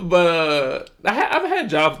done. But I've had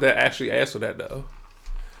jobs that actually ask for that though.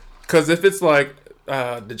 Because if it's like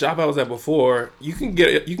the job I was at before, you can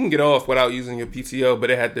get off without using your PTO, but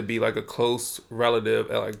it had to be like a close relative,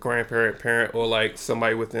 like grandparent, parent, or like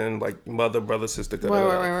somebody within like mother, brother, sister.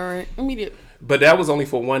 Right. Immediate. But that was only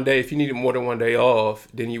for one day. If you needed more than one day off,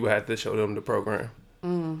 then you would have to show them the program.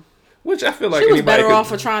 Which I feel like she was better off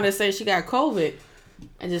for trying to say she got COVID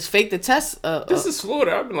and just fake the test. This is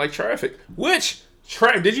Florida. I've been like traffic.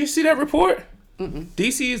 Did you see that report?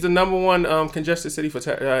 DC is the number one congested city for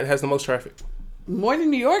has the most traffic. More than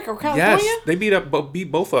New York or California? Yes, they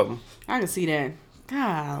beat both of them. I can see that.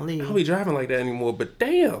 Golly. I don't be driving like that anymore, but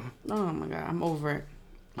damn. Oh my God, I'm over it.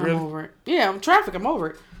 Really? I'm over it. Yeah, I'm traffic. I'm over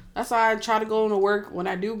it. That's why I try to go into work when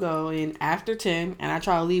I do go in after 10, and I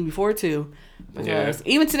try to leave before 2. Because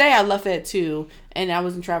even today I left at 2, and I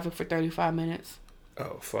was in traffic for 35 minutes.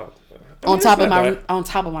 Oh fuck. On top of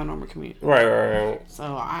my normal commute. Right. So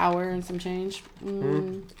an hour and some change.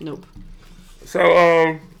 Nope.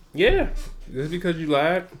 So yeah, just because you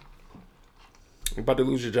lied, you're about to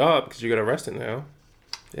lose your job because you got arrested now,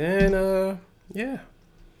 and yeah,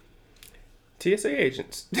 TSA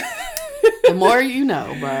agents. The more you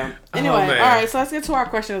know, bro. Anyway, all right. So let's get to our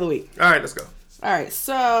question of the week. All right, let's go. All right,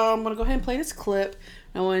 so I'm gonna go ahead and play this clip.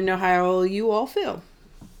 I want to know how you all feel.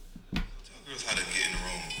 Tell girls how to get in the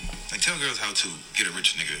room. Like, tell girls how to get a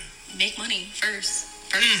rich nigga. Make money first.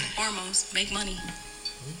 First and foremost, make money.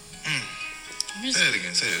 Say it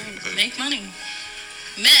again. Say it. Make money.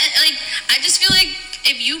 Like, I just feel like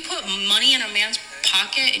if you put money in a man's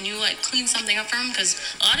pocket and you like clean something up for him, because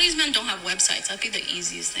a lot of these men don't have websites. That'd be the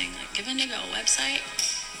easiest thing. Like, give a nigga a website.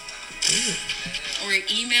 Or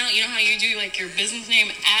email, you know how you do like your business name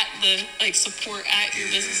at the like support at your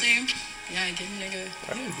business name? Yeah, give a nigga.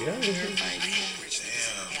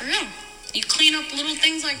 For real. You clean up little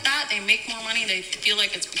things like that, they make more money, they feel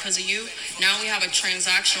like it's because of you. Now we have a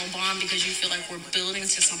transactional bond because you feel like we're building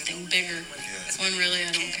to something bigger. When really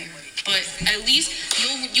I don't care. But at least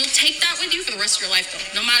you'll take that with you for the rest of your life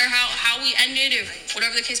though. No matter how we ended, if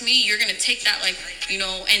whatever the case may be, you're gonna take that like, you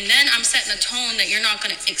know, and then I'm setting a tone that you're not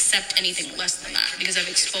gonna accept anything less than that because I've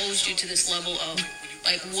exposed you to this level of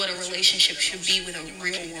like what a relationship should be with a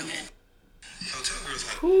real woman.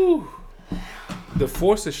 Whew. The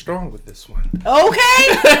force is strong with this one. Okay.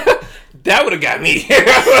 That would have got me.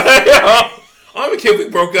 I'm gonna kill we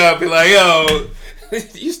broke up. Be like, yo,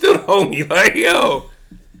 you still the homie. Like, yo,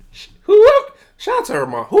 whoever, shout out to her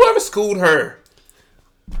mom. Whoever schooled her.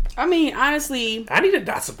 I mean, honestly, I need a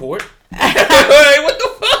dot support. Like, what the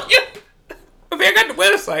fuck? I mean, I got the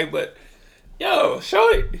website, but yo, show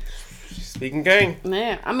it. Speaking game.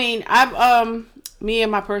 Man, I mean, me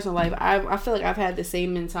in my personal life, I feel like I've had the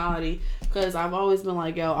same mentality because I've always been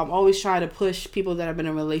like, yo, I'm always trying to push people that I've been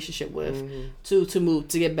in a relationship with to move,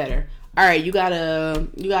 to get better. All right, you got a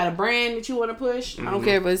brand that you want to push. I don't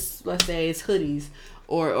care if it's, let's say it's hoodies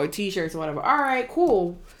or t-shirts or whatever. All right,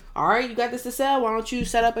 cool. All right, you got this to sell. Why don't you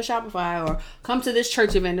set up a Shopify or come to this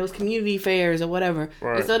church event, those community fairs or whatever.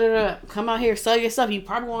 Right. Come out here, sell your stuff. You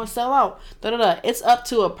probably want to sell out. It's up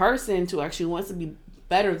to a person to actually wants to be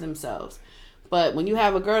better themselves. But when you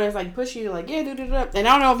have a girl that's like pushing you, like, yeah, and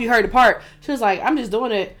I don't know if you heard the part. She was like, I'm just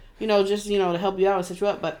doing it, to help you out and set you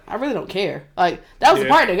up. But I really don't care. Like, that was the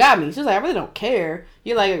part that got me. She was like, I really don't care.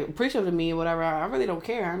 You're like appreciative of me or whatever. I really don't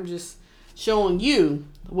care. I'm just showing you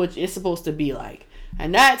what it's supposed to be like.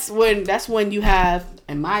 And that's when you have,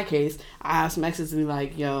 in my case, I have some exes to be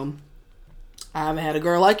like, yo, I haven't had a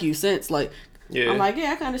girl like you since. Like, I'm like,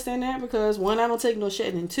 yeah, I can understand that because one, I don't take no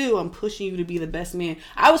shit, and two, I'm pushing you to be the best man.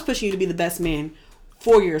 I was pushing you to be the best man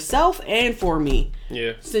for yourself and for me.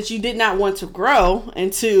 Yeah. Since you did not want to grow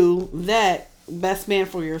into that best man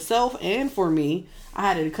for yourself and for me,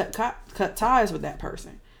 I had to cut ties with that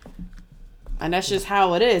person. And that's just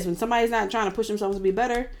how it is. When somebody's not trying to push themselves to be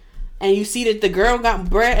better, and you see that the girl got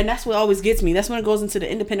bread, and that's what always gets me. That's when it goes into the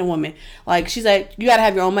independent woman. Like, she's like, you got to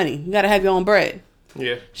have your own money. You got to have your own bread.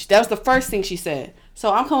 Yeah. That was the first thing she said.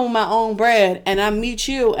 So I'm coming with my own bread, and I meet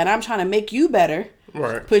you, and I'm trying to make you better.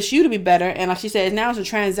 Right. Push you to be better. And like she said, now it's a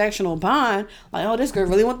transactional bond. Like, oh, this girl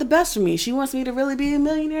really wants the best for me. She wants me to really be a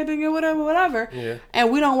millionaire, whatever. Yeah.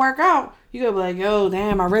 And we don't work out. You gotta be like, yo,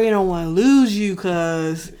 damn, I really don't want to lose you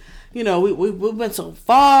because... we went so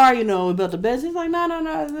far, we built a business. Like,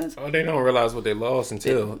 no. Oh, they don't realize what they lost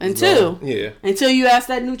until you ask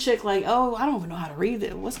that new chick, like, oh, I don't even know how to read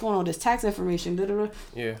it. What's going on with this tax information?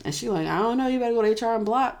 Yeah. And she like, I don't know. You better go to HR and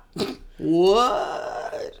block.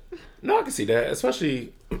 What? No, I can see that.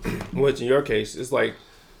 Especially, in your case, it's like,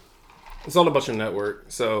 It's all about your network.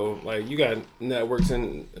 So like you got networks,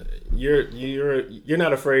 and you're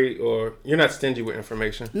not afraid, or you're not stingy with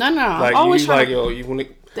information. No. Like always you like yo, you want to.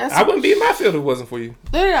 That's I wouldn't be in my field if it wasn't for you.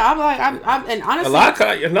 Yeah, I'm and honestly, a lot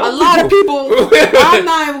of people. I'm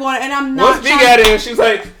not even going, and I'm not. Once Big got in, she was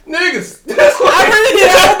like, "Niggas." I really did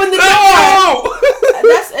open the door.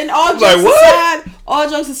 That's and all jokes aside. All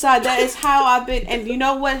jokes aside, that is how I've been. And you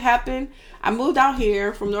know what happened? I moved out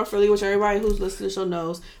here from North Philly, which everybody who's listening to the show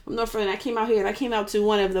knows. From North Philly, and I came out here, and I came out to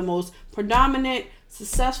one of the most predominant,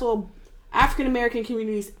 successful African American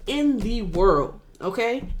communities in the world.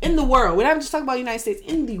 Okay? In the world. We're not just talking about the United States.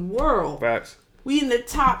 In the world. Facts. We in the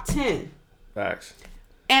top 10. Facts.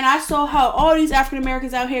 And I saw how all these African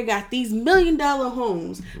Americans out here got these $1 million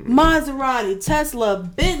homes. Maserati, Tesla,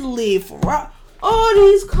 Bentley, Ferrari. All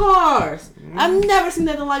these cars. I've never seen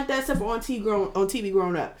nothing like that except for on TV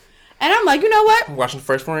growing up. And I'm like, you know what? I'm watching the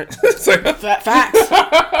Fresh Prince. Facts.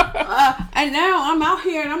 And now I'm out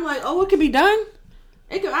here and I'm like, oh, what can be done?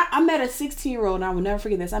 I met a 16-year-old, and I will never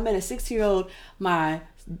forget this. I met a 16-year-old my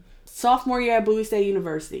sophomore year at Bowie State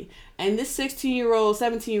University. And this 16-year-old,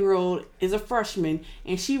 17-year-old is a freshman,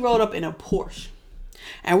 and she rolled up in a Porsche.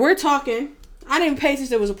 And we're talking, I didn't pay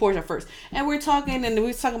attention it was a Porsche at first. And we're talking, and we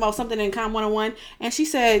were talking about something in Com 101, and she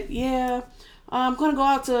said, yeah, I'm going to go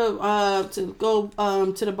out to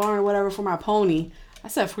the barn or whatever for my pony. I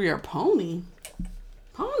said, for your pony?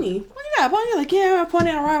 Pony? What you got, a pony? You're like, yeah, a pony,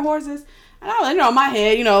 I ride horses. And I was, in my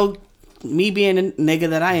head, me being the nigga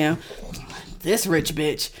that I am, this rich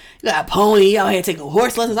bitch, you got a pony, out here taking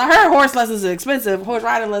horse lessons. I heard horse lessons are expensive, horse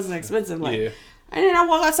riding lessons are expensive. Like, yeah. And then I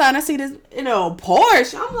walk outside and I see this,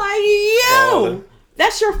 Porsche. I'm like, yo,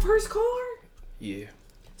 that's your first car? Yeah.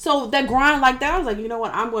 So that grind like that, I was like, you know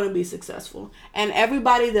what? I'm going to be successful. And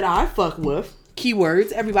everybody that I fuck with,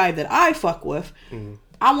 keywords, everybody that I fuck with,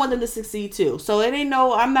 I want them to succeed too. So it ain't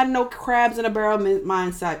I'm not no crabs in a barrel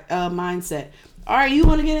mindset. All right, you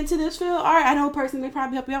want to get into this field? All right, I know a person that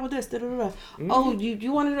probably help you out with this. Oh,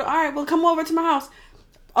 you want to do? All right, well, come over to my house.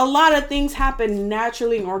 A lot of things happen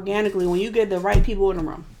naturally and organically when you get the right people in the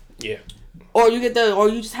room. Yeah. Or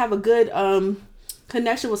you just have a good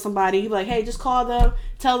connection with somebody. You be like, hey, just call them,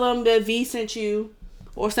 tell them that V sent you,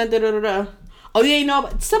 or sent Oh, you ain't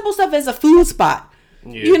know simple stuff as a food spot.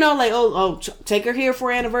 Yeah. Take her here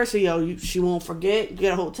for anniversary. She won't forget.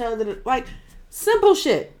 Get a hotel. Like, simple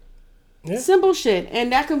shit. Yeah. Simple shit.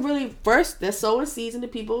 And that can really, first, that's sowing seeds into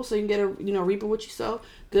people so you can get reaping what you sow.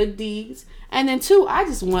 Good deeds. And then two, I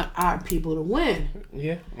just want our people to win.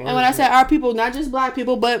 Yeah. 100%. And when I say our people, not just black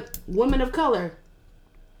people, but women of color.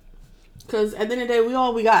 Because at the end of the day, we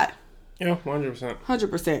all we got. Yeah, 100%.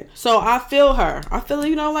 100%. So I feel her. I feel,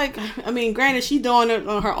 granted, she's doing it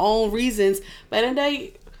on her own reasons, but at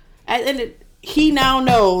the end, he now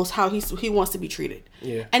knows how he wants to be treated.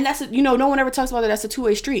 Yeah. And that's, no one ever talks about that. That's a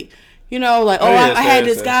two-way street. I had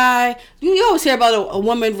this guy. You always hear about a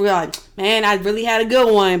woman like, man, I really had a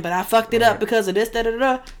good one, but I fucked it up because of this,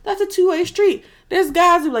 da-da-da-da. That's a two-way street. There's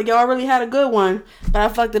guys who are like, yo, I really had a good one, but I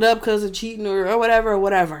fucked it up because of cheating or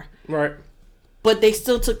whatever. Right. But they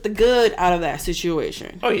still took the good out of that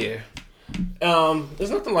situation. Oh, yeah. There's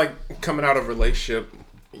nothing like coming out of a relationship,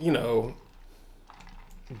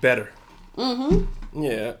 better. Mm-hmm.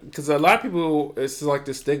 Yeah, because a lot of people, it's like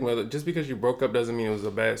this stigma that just because you broke up doesn't mean it was a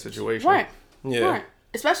bad situation. Right. Yeah. Right.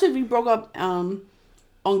 Especially if you broke up on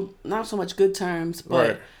not so much good terms,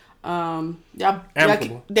 but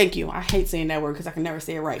amicable. Thank you. I hate saying that word because I can never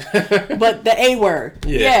say it right. But the A word.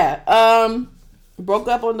 Yeah. Broke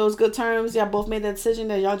up on those good terms. Y'all both made that decision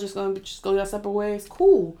that y'all just gonna go your separate ways.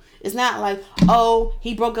 Cool. It's not like, oh,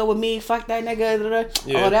 he broke up with me. Fuck that nigga.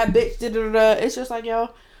 Yeah. Oh, that bitch. It's just like,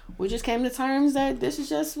 yo, we just came to terms that this is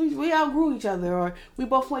just we outgrew each other, or we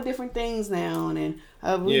both want different things now, and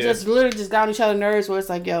we just literally just got on each other's nerves. Where it's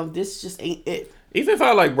like, yo, this just ain't it. Even if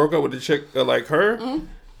I broke up with a chick like her,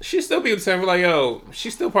 she'd still be the same. Like, yo,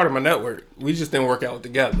 she's still part of my network. We just didn't work out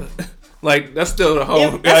together. Like, that's still the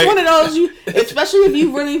whole... That's one of those, especially if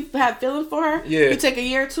you really have feelings for her, you take a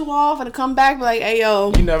year or two off and come back like, hey,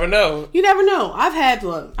 yo... You never know. You never know. I've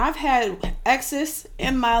had exes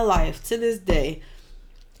in my life to this day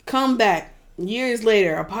come back years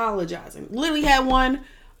later apologizing. Literally had one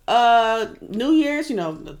New Year's,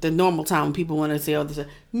 the normal time when people want to say all this.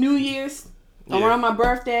 New Year's, around my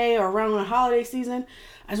birthday or around the holiday season,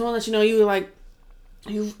 I just want to let you know you were like,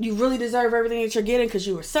 You really deserve everything that you're getting because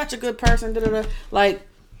you were such a good person. Like,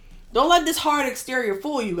 don't let this hard exterior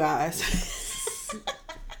fool you guys.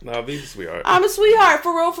 No, be a sweetheart. I'm a sweetheart,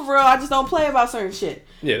 for real. I just don't play about certain shit.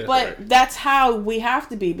 Yeah, that's how we have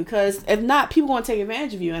to be, because if not, people want to take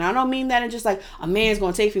advantage of you. And I don't mean that in just like a man's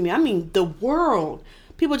going to take from me. I mean the world.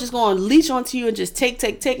 people just going to leech onto you and just take,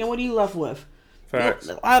 and what are you left with? Facts.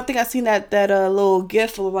 I think I seen that little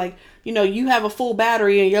gif of like, you know, you have a full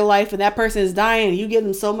battery in your life and that person is dying and you give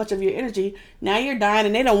them so much of your energy. Now you're dying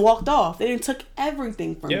and they done walked off. They done took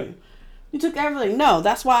everything from you. You took everything. No,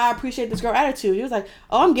 that's why I appreciate this girl attitude. He was like,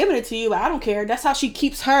 oh, I'm giving it to you, but I don't care. That's how she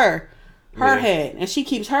keeps her head. And she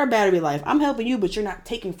keeps her battery life. I'm helping you, but you're not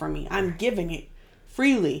taking from me. I'm giving it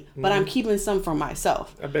freely, but I'm keeping some for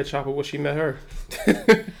myself. I bet Chopper wish she met her.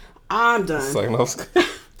 I'm done. It's like, no.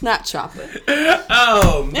 Not Chopper.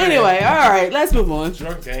 Oh, man. Anyway, all right, let's move on.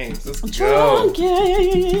 Drunk games. Let's Drunk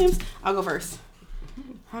games. I'll go first.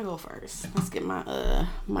 Let's get my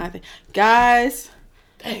my thing. Guys.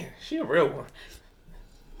 Dang, she a real one.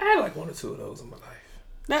 I had like 1 or 2 of those in my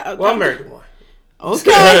life. Well, I'm married to one.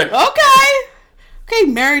 Okay,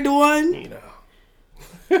 married to one. You know.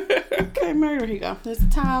 Okay, married. Here you go. There's the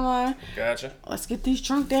timeline. Gotcha. Let's get these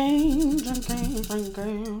drunk games.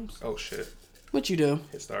 Oh, shit. What you do?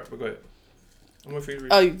 Hit start, but go ahead. I'm waiting for you to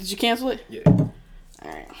read. Oh, did you cancel it? Yeah. All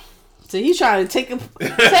right. So he's trying to take away.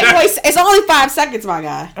 It's only 5 seconds, my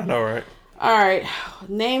guy. I know, right? All right.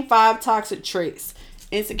 Name 5 toxic traits: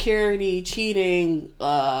 insecurity, cheating,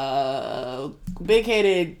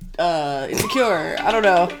 big-headed, insecure. I don't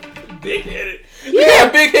know. Big-headed. You got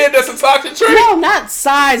a big head that's a toxic trait? No, not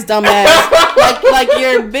size, dumbass. like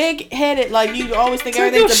you're big-headed. Like you always think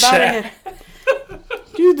everything's about it.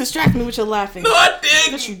 You distract me with your laughing. No, I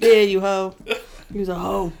didn't. Yes, you did, you hoe. You was a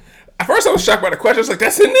hoe. At first, I was shocked by the question. I was like,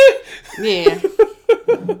 that's in there? Yeah.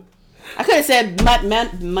 I could have said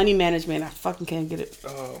money management. I fucking can't get it.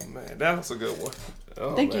 Oh, man. That was a good one.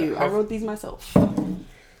 Oh, Thank man. you. I wrote these myself. All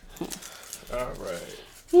right.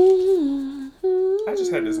 I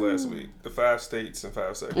just had this last week. The 5 states in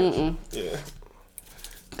 5 seconds. Yeah.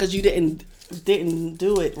 Because you didn't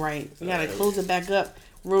do it right. You got to close it back up.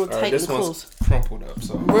 Real tight this and close. One's crumpled up,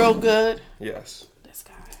 so. Real good. Yes. This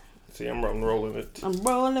guy. See, I'm rolling it. I'm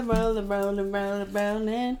rolling. All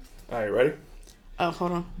right, ready? Oh,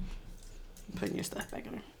 hold on. I'm putting your stuff back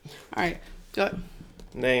in there. All right, go ahead.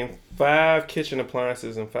 Name 5 kitchen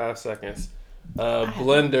appliances in 5 seconds.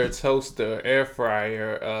 Blender, toaster, air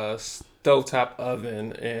fryer, stovetop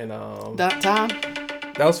oven, and That time?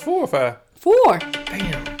 That was 4 or 5? 4.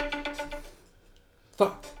 Damn.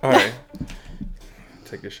 Fuck. All right.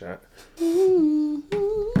 Take a shot. And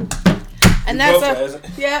that's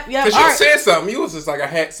Yep. Because you said something. You was just like, I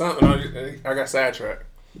had something. I got sidetracked.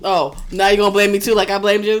 Oh, now you're going to blame me too like I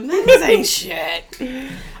blamed you? This ain't shit.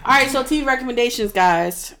 All right, so TV recommendations,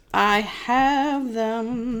 guys. I have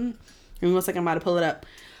them. Give me 1 second. I'm about to pull it up.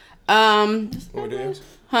 Let me do yours?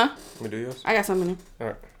 Huh? Let me do yours? I got something in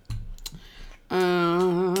there.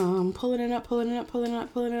 All right. Pulling it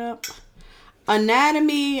up.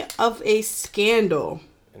 Anatomy of a Scandal.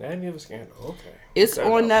 Anatomy of a Scandal. Okay. It's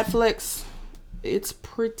on Netflix. It's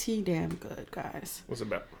pretty damn good, guys. What's it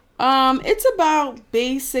about? It's about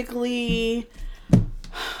basically.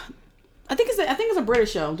 I think it's a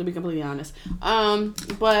British show, to be completely honest.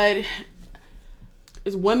 But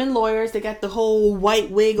it's women lawyers. They got the whole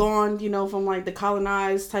white wig on, you know, from like the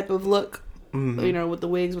colonized type of look, you know, with the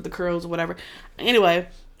wigs, with the curls, or whatever. Anyway,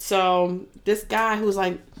 so this guy who's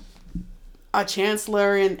like a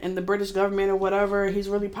chancellor in the British government or whatever, he's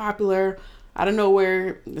really popular. I don't know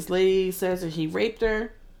where this lady says that he raped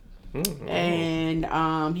her.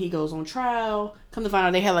 And he goes on trial. Come to find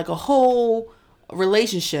out they had like a whole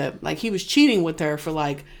relationship. Like he was cheating with her for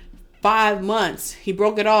like 5 months. He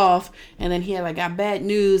broke it off, and then he had like got bad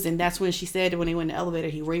news, and that's when she said that when they went in the elevator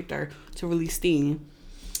he raped her to release steam.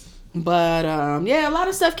 But yeah, a lot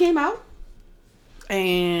of stuff came out,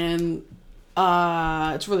 and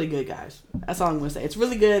it's really good, guys. That's all I'm gonna say. It's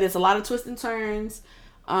really good. It's a lot of twists and turns.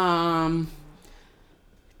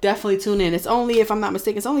 Definitely tune in. It's only, if I'm not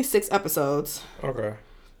mistaken, it's only 6 episodes. Okay.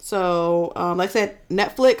 So, like I said,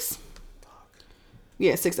 Netflix.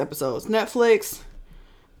 Yeah, 6 episodes. Netflix.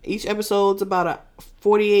 Each episode's about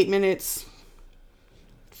 48 minutes.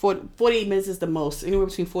 48 minutes is the most. Anywhere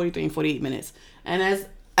between 43 and 48 minutes. And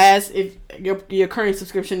as if your current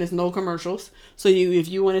subscription is no commercials. So if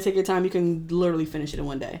you want to take your time, you can literally finish it in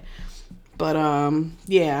one day. But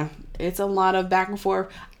yeah, it's a lot of back and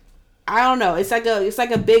forth. I don't know. It's like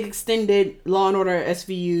a big extended Law and Order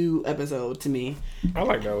SVU episode to me. I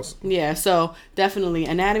like those. Yeah, so definitely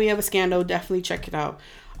Anatomy of a Scandal. Definitely check it out.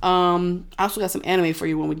 I also got some anime for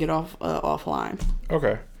you when we get offline.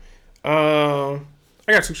 Okay. I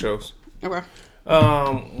got 2 shows. Okay.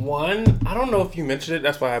 One, I don't know if you mentioned it.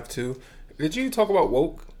 That's why I have 2. Did you talk about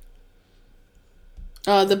Woke?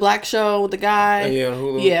 The Black Show with the guy. Yeah, on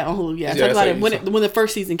Hulu. Yeah, on Hulu. Yeah, I talked about it when the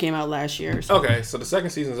first season came out last year. So. Okay, so the second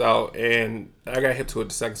season's out, and I got hit to it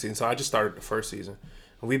the second season, so I just started the first season.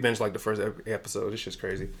 And we binged like the first episode. It's just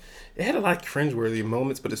crazy. It had a lot of cringeworthy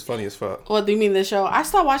moments, but it's funny as fuck. What do you mean the show? I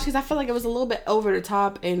stopped watching because I feel like it was a little bit over the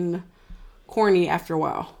top and corny after a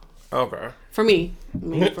while. Okay. For me.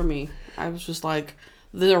 For me. I was just like,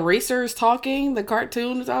 the erasers talking, the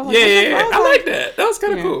cartoons. I was like, I like that. That was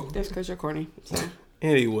kind of cool. That's because you're corny. So.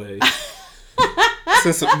 Anyway.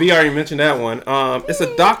 Since we already mentioned that one, it's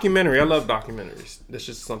a documentary. I love documentaries. That's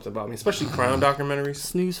just something about me, especially crime documentaries.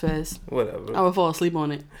 Snooze fest. Whatever. I would fall asleep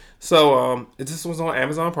on it. So, this was on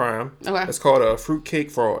Amazon Prime. Okay. It's called Fruitcake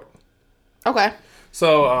Fraud. Okay.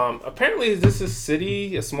 So, apparently this is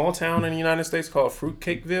a small town in the United States called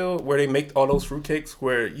Fruitcakeville, where they make all those fruitcakes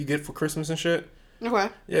where you get for Christmas and shit. Okay.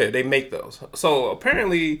 Yeah, they make those. So,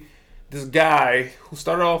 apparently this guy who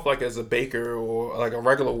started off like as a baker or like a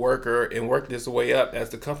regular worker and worked his way up as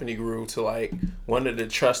the company grew to like one of the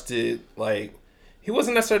trusted, like, he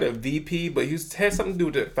wasn't necessarily a VP, but he had something to do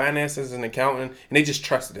with the finances and accounting, and they just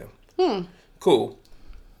trusted him. Cool.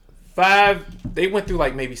 They went through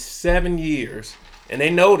like maybe 7 years, and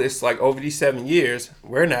they noticed like over these 7 years,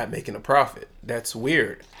 we're not making a profit. That's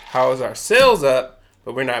weird. How is our sales up,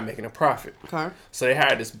 but we're not making a profit? Okay. So they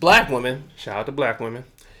hired this black woman, shout out to black women,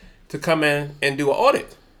 to come in and do an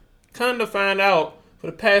audit. Come to find out, for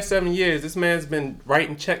the past 7 years, this man's been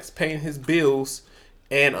writing checks, paying his bills,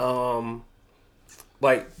 and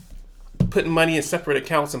like putting money in separate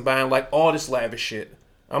accounts and buying like all this lavish shit.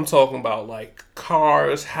 I'm talking about like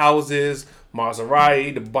cars, houses,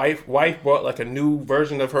 Maserati. The wife bought like a new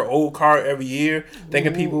version of her old car every year,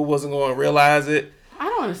 thinking people wasn't going to realize it. I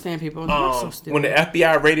don't understand people. They're so stupid. When the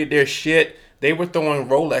FBI raided their shit, they were throwing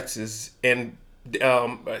Rolexes and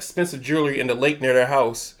expensive jewelry in the lake near their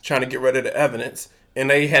house, trying to get rid of the evidence. And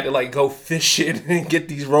they had to like go fish it and get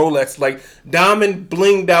these Rolex, like diamond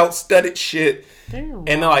blinged out studded shit. Damn.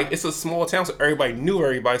 And like it's a small town, so everybody knew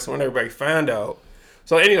everybody. So when everybody found out,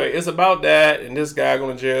 so anyway, it's about that and this guy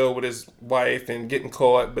going to jail with his wife and getting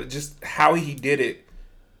caught. But just how he did it,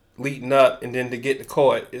 leading up and then to get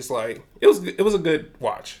caught, it's like it was a good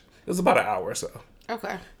watch. It was about an hour or so.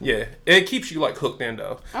 Okay. Yeah, it keeps you like hooked in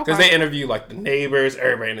though, because they interview like the neighbors,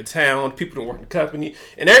 everybody in the town, people that work in the company,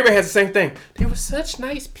 and everybody has the same thing. They were such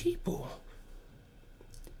nice people.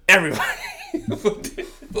 Everybody,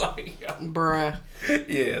 like, bruh.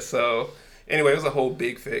 Yeah. So anyway, it was a whole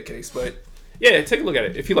big fat case, but yeah, take a look at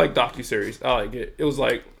it if you like docuseries. I like it. It was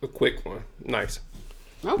like a quick one, nice.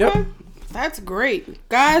 Okay. Yep. That's great.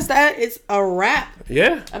 Guys, that is a wrap.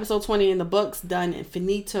 Yeah. Episode 20 in the books, done and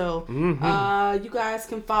finito. You guys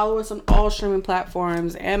can follow us on all streaming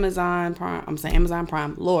platforms. Amazon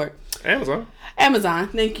Prime. Lord. Amazon.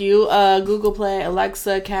 Thank you. Google Play,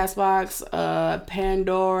 Alexa, CastBox,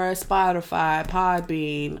 Pandora, Spotify,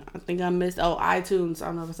 Podbean. I think I missed. iTunes. I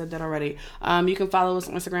don't know if I said that already. You can follow us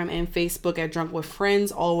on Instagram and Facebook at Drunk with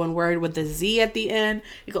Friends, all one word with the Z at the end.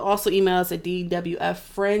 You can also email us at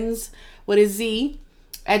DWFFriends with a Z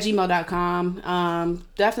at gmail.com.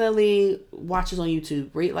 Definitely watch us on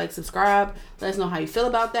YouTube. Rate, like, subscribe. Let us know how you feel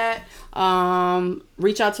about that.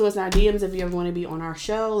 Reach out to us in our DMs if you ever want to be on our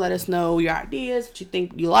show. Let us know your ideas, what you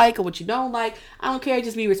think you like or what you don't like. I don't care.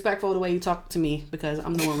 Just be respectful of the way you talk to me because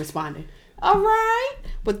I'm the one responding. All right.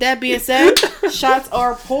 With that being said, shots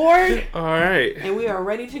are poured. All right. And we are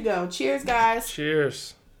ready to go. Cheers, guys.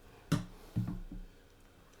 Cheers.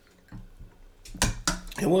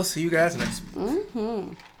 And we'll see you guys next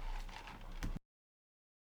week.